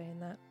appreciate you saying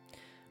that.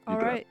 You All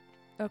bet. right.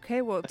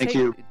 Okay, well, Thank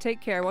you. take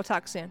care. We'll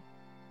talk soon.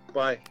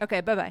 Bye.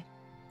 Okay, bye-bye.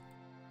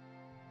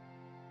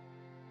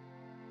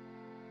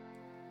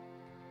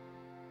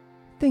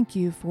 Thank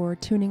you for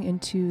tuning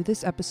into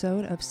this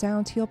episode of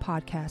Sound Heal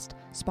Podcast,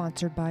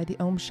 sponsored by the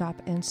Om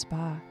Shop and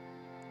Spa.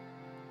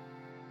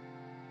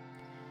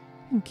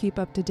 You can keep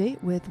up to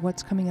date with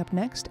what's coming up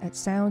next at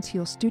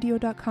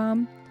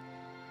soundshealstudio.com.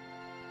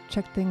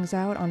 Check things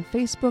out on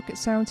Facebook at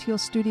Sounds Heal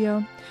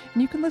Studio,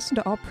 and you can listen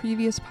to all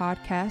previous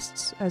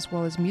podcasts as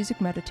well as music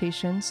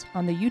meditations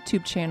on the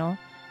YouTube channel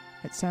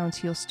at Sounds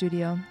Heal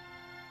Studio.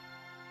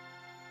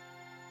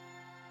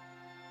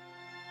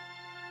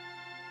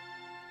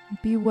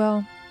 Be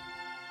well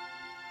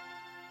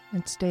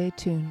and stay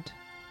tuned.